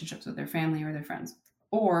their relationships with their family or their friends.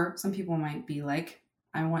 Or some people might be like,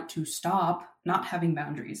 I want to stop not having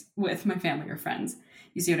boundaries with my family or friends.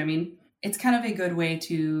 You see what I mean? It's kind of a good way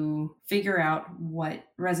to figure out what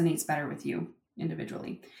resonates better with you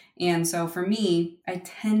individually. And so for me, I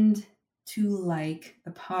tend to like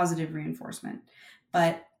the positive reinforcement,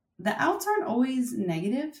 but the outs aren't always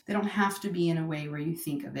negative. They don't have to be in a way where you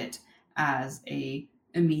think of it as a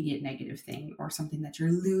immediate negative thing or something that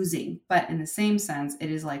you're losing. But in the same sense,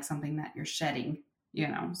 it is like something that you're shedding,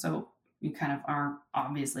 so you kind of are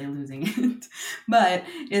obviously losing it. But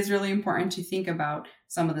it's really important to think about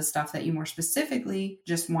some of the stuff that you more specifically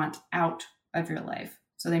just want out of your life.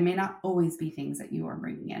 So they may not always be things that you are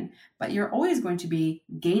bringing in, but you're always going to be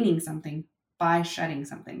gaining something by shedding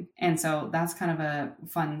something. And so that's kind of a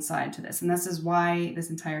fun side to this. And this is why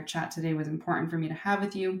this entire chat today was important for me to have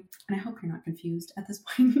with you. And I hope you're not confused at this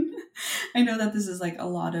point. I know that this is like a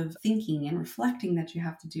lot of thinking and reflecting that you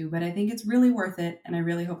have to do, but I think it's really worth it. And I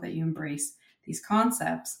really hope that you embrace these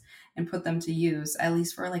concepts and put them to use, at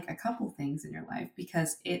least for like a couple things in your life,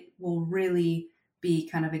 because it will really be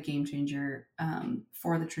kind of a game changer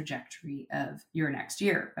for the trajectory of your next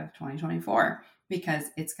year of 2024. Because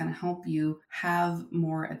it's going to help you have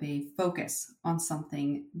more of a focus on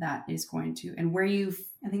something that is going to, and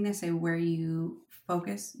I think they say where you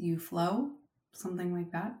focus, you flow, something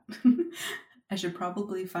like that. I should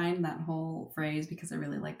probably find that whole phrase because I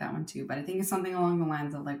really like that one too. But I think it's something along the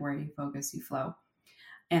lines of like where you focus, you flow,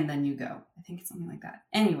 and then you go. I think it's something like that.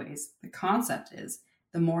 Anyways, the concept is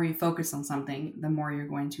the more you focus on something, the more you're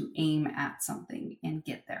going to aim at something and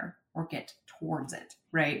get there or get towards it,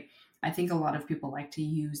 right? I think a lot of people like to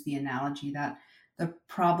use the analogy that the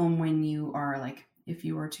problem when you are like, if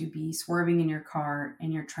you were to be swerving in your car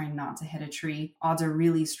and you're trying not to hit a tree, odds are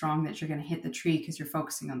really strong that you're going to hit the tree because you're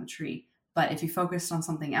focusing on the tree. But if you focused on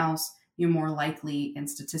something else, you more likely and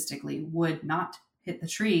statistically would not hit the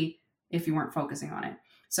tree if you weren't focusing on it.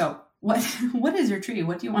 So what is your tree?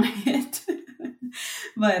 What do you want to hit?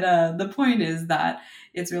 But the point is that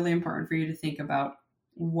it's really important for you to think about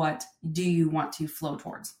what do you want to flow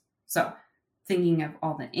towards. So thinking of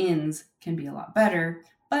all the ins can be a lot better,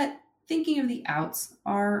 but thinking of the outs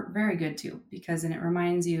are very good too, because then it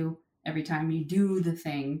reminds you every time you do the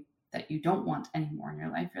thing that you don't want anymore in your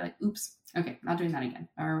life, you're like, oops, okay, not doing that again.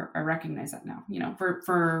 Or I recognize that now.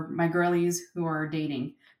 For my girlies who are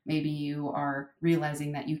dating, maybe you are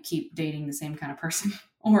realizing that you keep dating the same kind of person.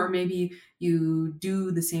 Or maybe you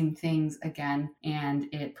do the same things again and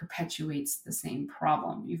it perpetuates the same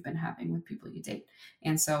problem you've been having with people you date.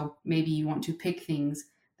 And so maybe you want to pick things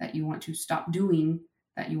that you want to stop doing,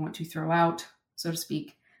 that you want to throw out, so to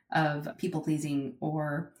speak, of people pleasing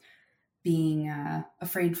or being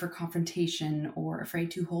afraid for confrontation or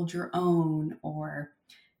afraid to hold your own or,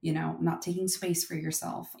 not taking space for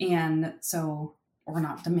yourself. And so or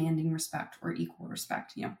not demanding respect or equal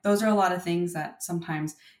respect. Those are a lot of things that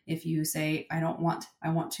sometimes if you say, I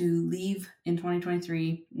want to leave in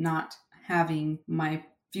 2023, not having my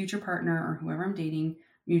future partner or whoever I'm dating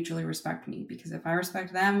mutually respect me, because if I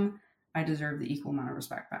respect them, I deserve the equal amount of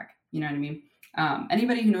respect back. You know what I mean?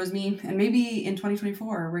 Anybody who knows me, and maybe in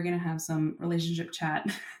 2024, we're going to have some relationship chat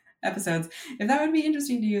episodes. If that would be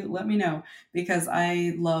interesting to you, let me know, because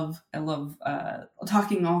I love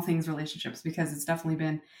talking all things relationships, because it's definitely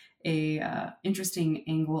been a interesting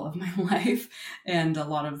angle of my life. And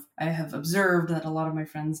I have observed that a lot of my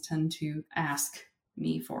friends tend to ask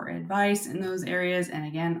me for advice in those areas. And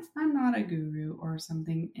again, I'm not a guru or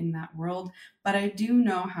something in that world, but I do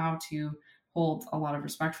know how to hold a lot of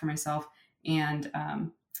respect for myself and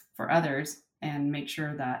for others, and make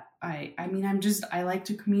sure that I like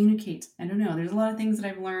to communicate. I don't know. There's a lot of things that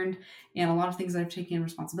I've learned and a lot of things that I've taken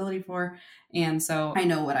responsibility for. And so I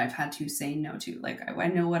know what I've had to say no to. Like I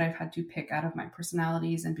know what I've had to pick out of my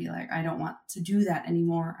personalities and be like, I don't want to do that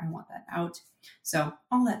anymore. I want that out. So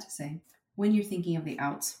all that to say, when you're thinking of the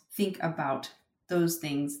outs, think about those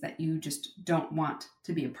things that you just don't want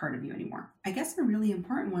to be a part of you anymore. I guess a really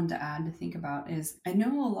important one to add to think about is, I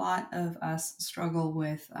know a lot of us struggle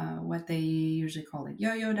with what they usually call like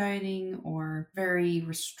yo-yo dieting, or very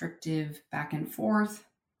restrictive back and forth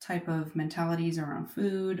type of mentalities around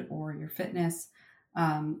food or your fitness.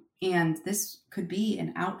 And this could be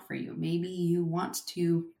an out for you. Maybe you want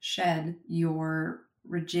to shed your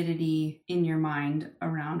rigidity in your mind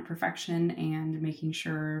around perfection and making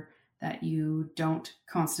sure that you don't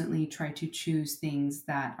constantly try to choose things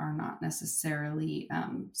that are not necessarily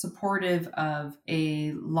supportive of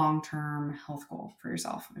a long-term health goal for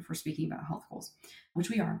yourself, if we're speaking about health goals, which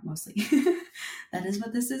we are mostly. That is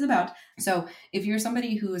what this is about. So if you're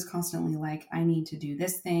somebody who is constantly like, I need to do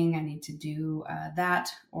this thing, I need to do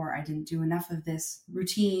that, or I didn't do enough of this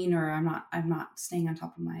routine, or I'm not staying on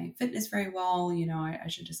top of my fitness very well, I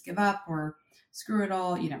should just give up or screw it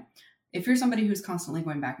all, If you're somebody who's constantly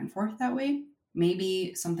going back and forth that way,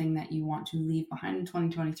 maybe something that you want to leave behind in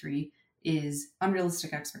 2023 is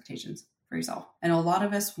unrealistic expectations for yourself. I know a lot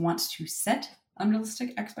of us want to set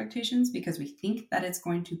unrealistic expectations because we think that it's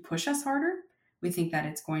going to push us harder. We think that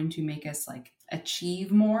it's going to make us like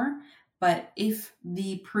achieve more. But if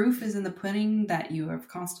the proof is in the pudding that you have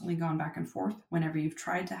constantly gone back and forth whenever you've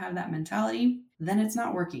tried to have that mentality, then it's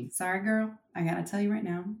not working. Sorry, girl. I gotta tell you right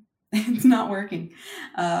now. It's not working.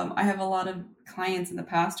 I have a lot of clients in the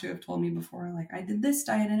past who have told me before, like, I did this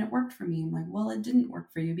diet and it worked for me. I'm like, well, it didn't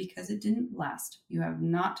work for you because it didn't last. You have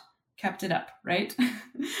not kept it up, right?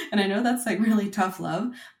 And I know that's like really tough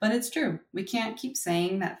love, but it's true. We can't keep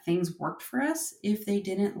saying that things worked for us if they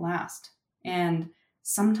didn't last. And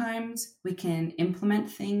sometimes we can implement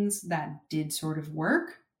things that did sort of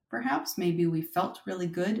work. Perhaps maybe we felt really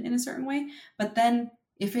good in a certain way, but then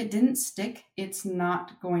if it didn't stick, it's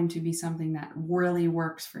not going to be something that really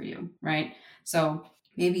works for you, right? So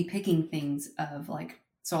maybe picking things of like,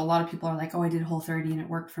 so a lot of people are like, oh, I did Whole30 and it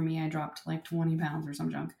worked for me. I dropped like 20 pounds or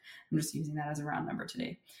some junk. I'm just using that as a round number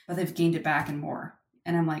today. But they've gained it back and more.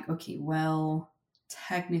 And I'm like, okay, well,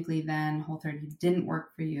 technically then Whole30 didn't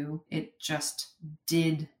work for you. It just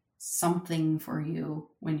did something for you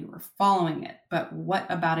when you were following it. But what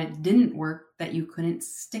about it didn't work that you couldn't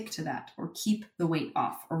stick to that or keep the weight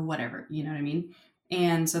off or whatever, you know what I mean?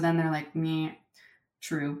 And so then they're like, meh,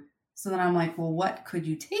 true. So then I'm like, well, what could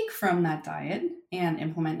you take from that diet and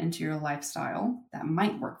implement into your lifestyle that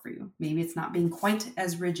might work for you? Maybe it's not being quite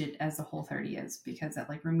as rigid as the Whole30 is, because that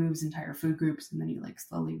like removes entire food groups and then you like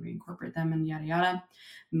slowly reincorporate them and yada yada.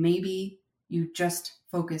 Maybe you just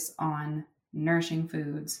focus on nourishing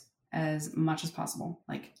foods as much as possible,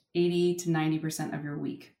 like 80 to 90% of your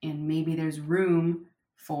week. And maybe there's room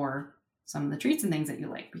for some of the treats and things that you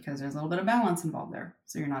like because there's a little bit of balance involved there.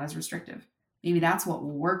 So you're not as restrictive. Maybe that's what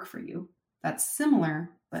will work for you. That's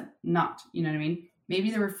similar, but not, you know what I mean? Maybe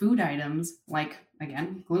there were food items like,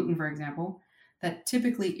 again, gluten, for example, that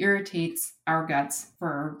typically irritates our guts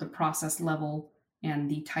for the process level and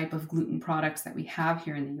the type of gluten products that we have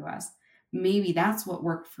here in the US. Maybe that's what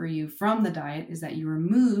worked for you from the diet, is that you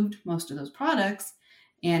removed most of those products.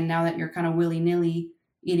 And now that you're kind of willy-nilly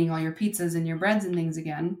eating all your pizzas and your breads and things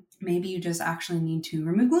again, maybe you just actually need to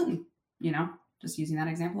remove gluten, just using that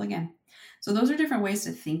example again. So those are different ways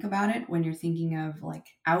to think about it when you're thinking of like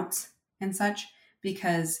outs and such,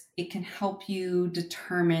 because it can help you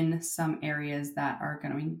determine some areas that are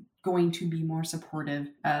going to be more supportive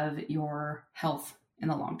of your health in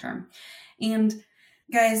the long term. And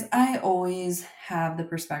guys, I always have the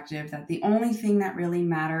perspective that the only thing that really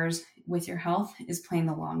matters with your health is playing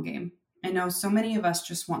the long game. I know so many of us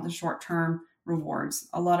just want the short-term rewards.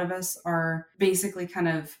 A lot of us are basically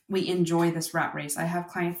we enjoy this rat race. I have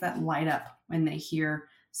clients that light up when they hear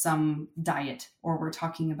some diet or we're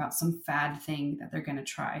talking about some fad thing that they're going to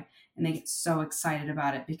try, and they get so excited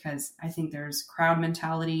about it because I think there's crowd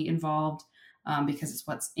mentality involved, because it's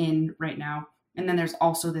what's in right now. And then there's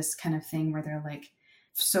also this kind of thing where they're like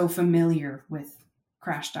so familiar with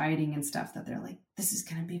crash dieting and stuff that they're like, this is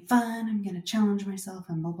going to be fun. I'm going to challenge myself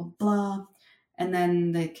and blah, blah, blah. And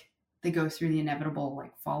then they go through the inevitable,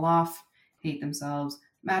 like fall off, hate themselves,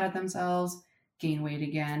 mad at themselves, gain weight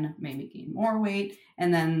again, maybe gain more weight,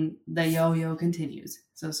 and then the yo-yo continues.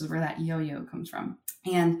 So this is where that yo-yo comes from.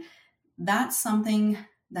 And that's something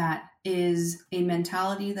that is a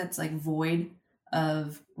mentality that's like void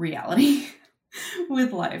of reality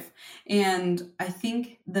with life. And I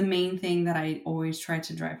think the main thing that I always try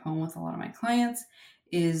to drive home with a lot of my clients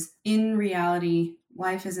is, in reality,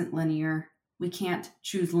 life isn't linear. We can't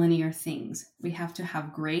choose linear things. We have to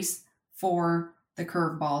have grace for the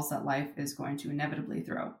curveballs that life is going to inevitably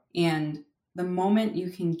throw. And the moment you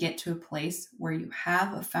can get to a place where you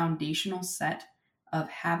have a foundational set of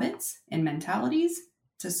habits and mentalities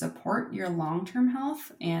to support your long-term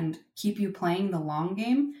health and keep you playing the long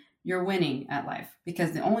game, you're winning at life.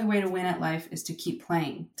 Because the only way to win at life is to keep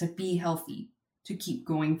playing, to be healthy, to keep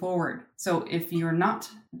going forward. So if you're not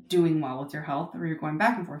doing well with your health, or you're going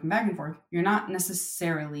back and forth, you're not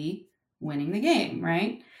necessarily winning the game,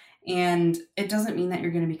 right? And it doesn't mean that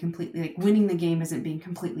you're going to be completely, like, winning the game isn't being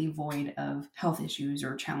completely void of health issues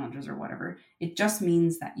or challenges or whatever. It just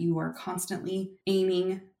means that you are constantly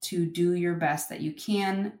aiming to do your best that you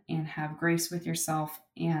can and have grace with yourself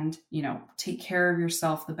and, take care of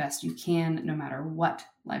yourself the best you can, no matter what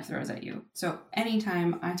life throws at you. So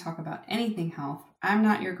anytime I talk about anything health, I'm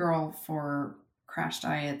not your girl for crash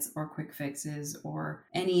diets or quick fixes or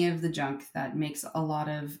any of the junk that makes a lot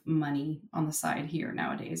of money on the side here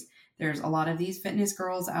nowadays. There's a lot of these fitness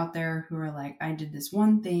girls out there who are like, I did this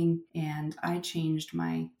one thing and I changed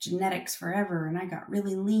my genetics forever and I got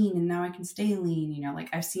really lean and now I can stay lean. Like,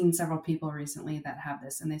 I've seen several people recently that have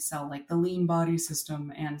this, and they sell like the lean body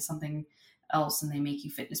system and something else, and they make you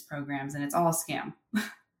fitness programs, and it's all a scam.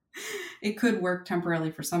 It could work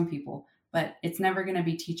temporarily for some people, but it's never going to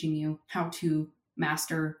be teaching you how to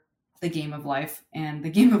master the game of life. And the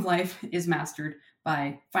game of life is mastered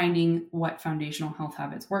by finding what foundational health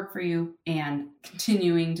habits work for you and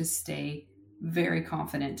continuing to stay very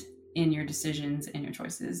confident in your decisions and your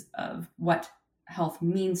choices of what health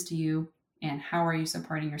means to you and how are you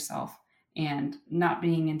supporting yourself, and not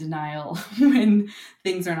being in denial when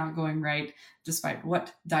things are not going right, despite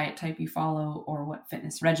what diet type you follow or what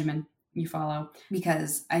fitness regimen you follow.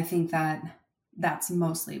 Because I think that that's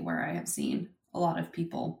mostly where I have seen a lot of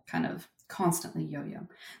people kind of constantly yo-yo.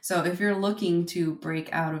 So if you're looking to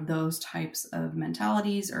break out of those types of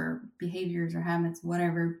mentalities or behaviors or habits,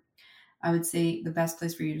 whatever, I would say the best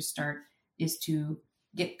place for you to start is to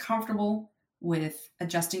get comfortable with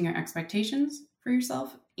adjusting your expectations for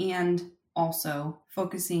yourself, and also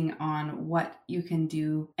focusing on what you can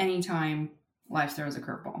do anytime life throws a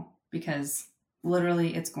curveball, because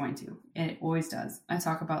literally it's going to. It always does. I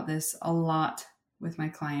talk about this a lot with my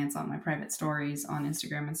clients on my private stories on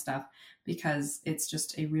Instagram and stuff, because it's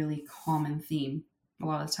just a really common theme. A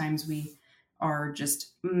lot of times we are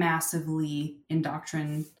just massively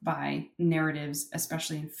indoctrinated by narratives,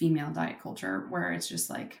 especially in female diet culture, where it's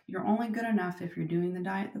just like, you're only good enough if you're doing the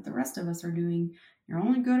diet that the rest of us are doing. You're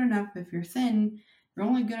only good enough if you're thin. You're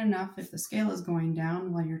only good enough if the scale is going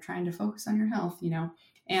down while you're trying to focus on your health,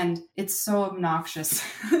 And it's so obnoxious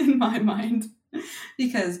in my mind,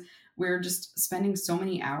 because we're just spending so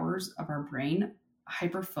many hours of our brain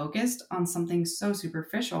hyper-focused on something so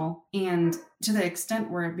superficial, and to the extent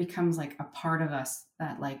where it becomes like a part of us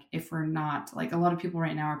that, like, if we're not, like, a lot of people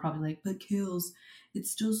right now are probably like, but Kales, it's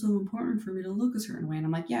still so important for me to look a certain way. And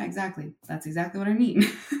I'm like, yeah, exactly. That's exactly what I mean.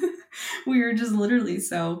 We are just literally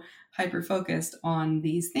so hyper-focused on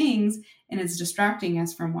these things, and it's distracting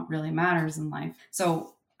us from what really matters in life.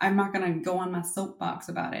 So I'm not going to go on my soapbox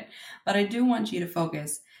about it, but I do want you to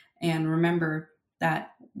focus and remember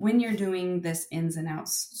that when you're doing this ins and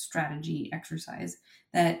outs strategy exercise,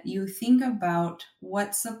 that you think about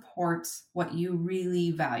what supports what you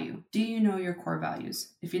really value. Do you know your core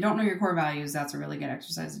values? If you don't know your core values, that's a really good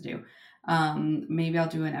exercise to do. Maybe I'll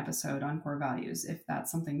do an episode on core values if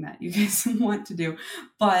that's something that you guys want to do.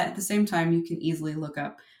 But at the same time, you can easily look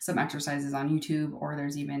up some exercises on YouTube, or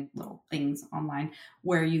there's even little things online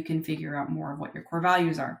where you can figure out more of what your core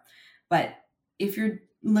values are. But if you're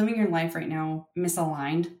living your life right now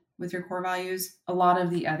misaligned with your core values, a lot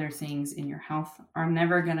of the other things in your health are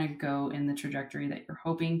never going to go in the trajectory that you're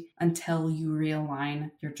hoping until you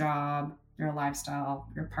realign your job, your lifestyle,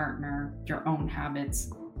 your partner, your own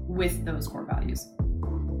habits with those core values.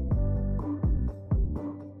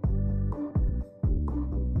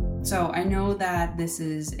 So I know that this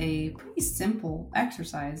is a pretty simple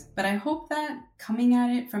exercise, but I hope that coming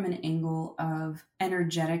at it from an angle of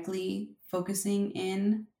energetically focusing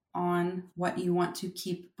in on what you want to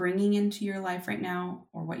keep bringing into your life right now,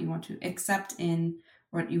 or what you want to accept in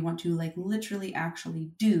what you want to like literally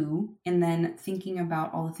actually do, and then thinking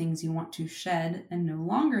about all the things you want to shed and no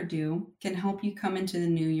longer do can help you come into the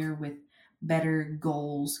new year with better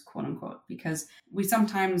goals, quote unquote, because we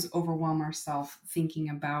sometimes overwhelm ourselves thinking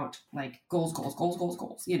about like goals,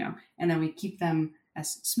 and then we keep them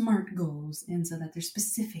as smart goals, and so that they're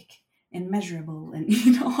specific and measurable and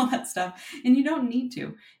all that stuff. And you don't need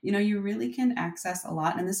to. You really can access a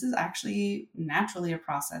lot. And this is actually naturally a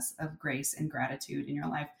process of grace and gratitude in your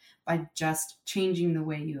life by just changing the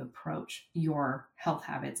way you approach your health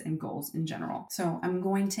habits and goals in general. So I'm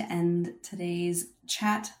going to end today's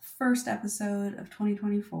chat first episode of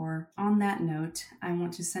 2024 on that note. I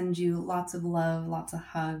want to send you lots of love, lots of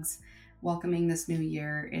hugs, welcoming this new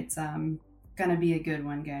year. It's gonna be a good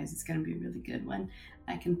one, guys. It's gonna be a really good one.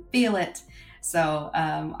 I can feel it. So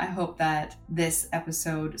I hope that this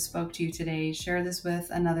episode spoke to you today. Share this with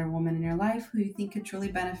another woman in your life who you think could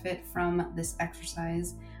truly benefit from this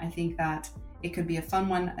exercise. I think that it could be a fun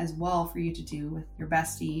one as well for you to do with your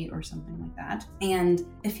bestie or something like that. And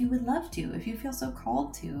if you would love to, if you feel so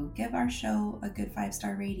called to, give our show a good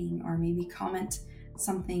 5-star rating, or maybe comment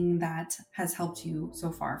something that has helped you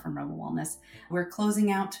so far from Rebel Wellness. We're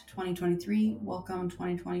closing out 2023. Welcome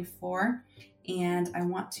 2024. And I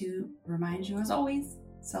want to remind you, as always,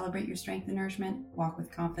 celebrate your strength and nourishment, walk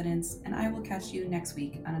with confidence, and I will catch you next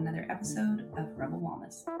week on another episode of Rebel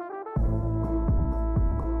Wellness.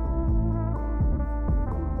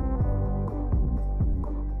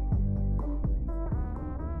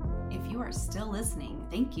 If you are still listening,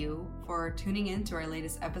 thank you for tuning in to our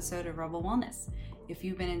latest episode of Rebel Wellness. If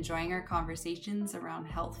you've been enjoying our conversations around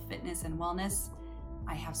health, fitness, and wellness,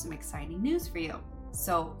 I have some exciting news for you.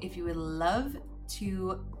 So if you would love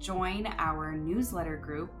to join our newsletter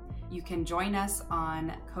group, you can join us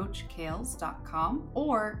on coachkales.com,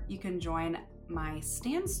 or you can join my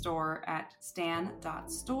Stan store at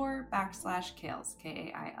stan.store/Kales,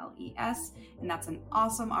 Kales. And that's an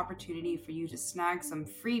awesome opportunity for you to snag some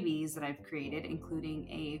freebies that I've created, including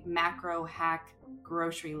a macro hack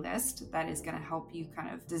grocery list that is going to help you kind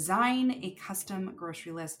of design a custom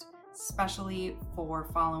grocery list, especially for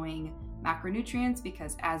following macronutrients,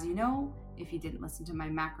 because as you know, if you didn't listen to my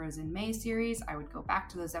Macros in May series, I would go back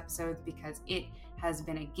to those episodes because it has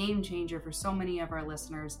been a game changer for so many of our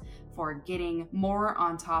listeners for getting more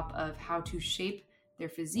on top of how to shape their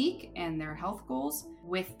physique and their health goals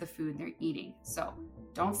with the food they're eating. So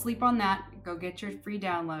don't sleep on that. Go get your free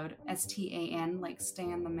download, STAN, like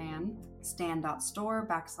Stan the man,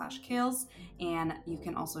 stan.store/Kales, and you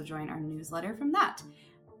can also join our newsletter from that.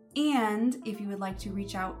 And if you would like to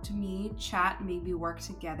reach out to me, chat, maybe work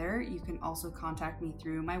together, you can also contact me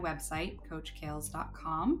through my website,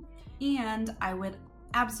 coachkales.com. And I would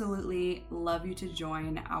absolutely love you to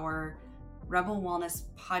join our Rebel Wellness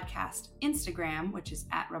Podcast Instagram, which is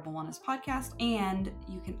at Rebel Wellness Podcast. And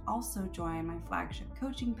you can also join my flagship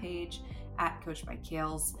coaching page at Coach by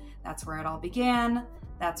Kales. That's where it all began.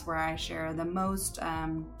 That's where I share the most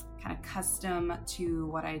kind of custom to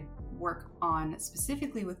what I work on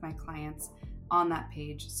specifically with my clients on that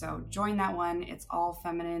page. So join that one. It's all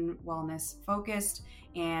feminine wellness focused,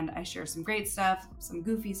 and I share some great stuff, some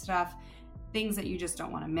goofy stuff, things that you just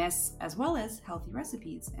don't want to miss, as well as healthy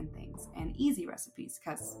recipes and things, and easy recipes,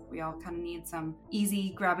 because we all kind of need some easy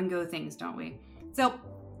grab and go things, don't we? So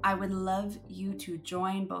I would love you to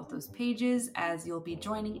join both those pages, as you'll be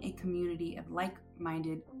joining a community of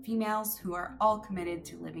like-minded females who are all committed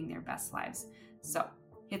to living their best lives. So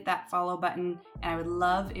hit that follow button, and I would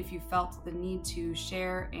love if you felt the need to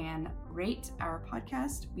share and rate our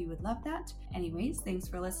podcast. We would love that. Anyways, thanks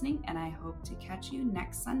for listening, and I hope to catch you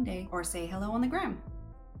next Sunday, or say hello on the gram.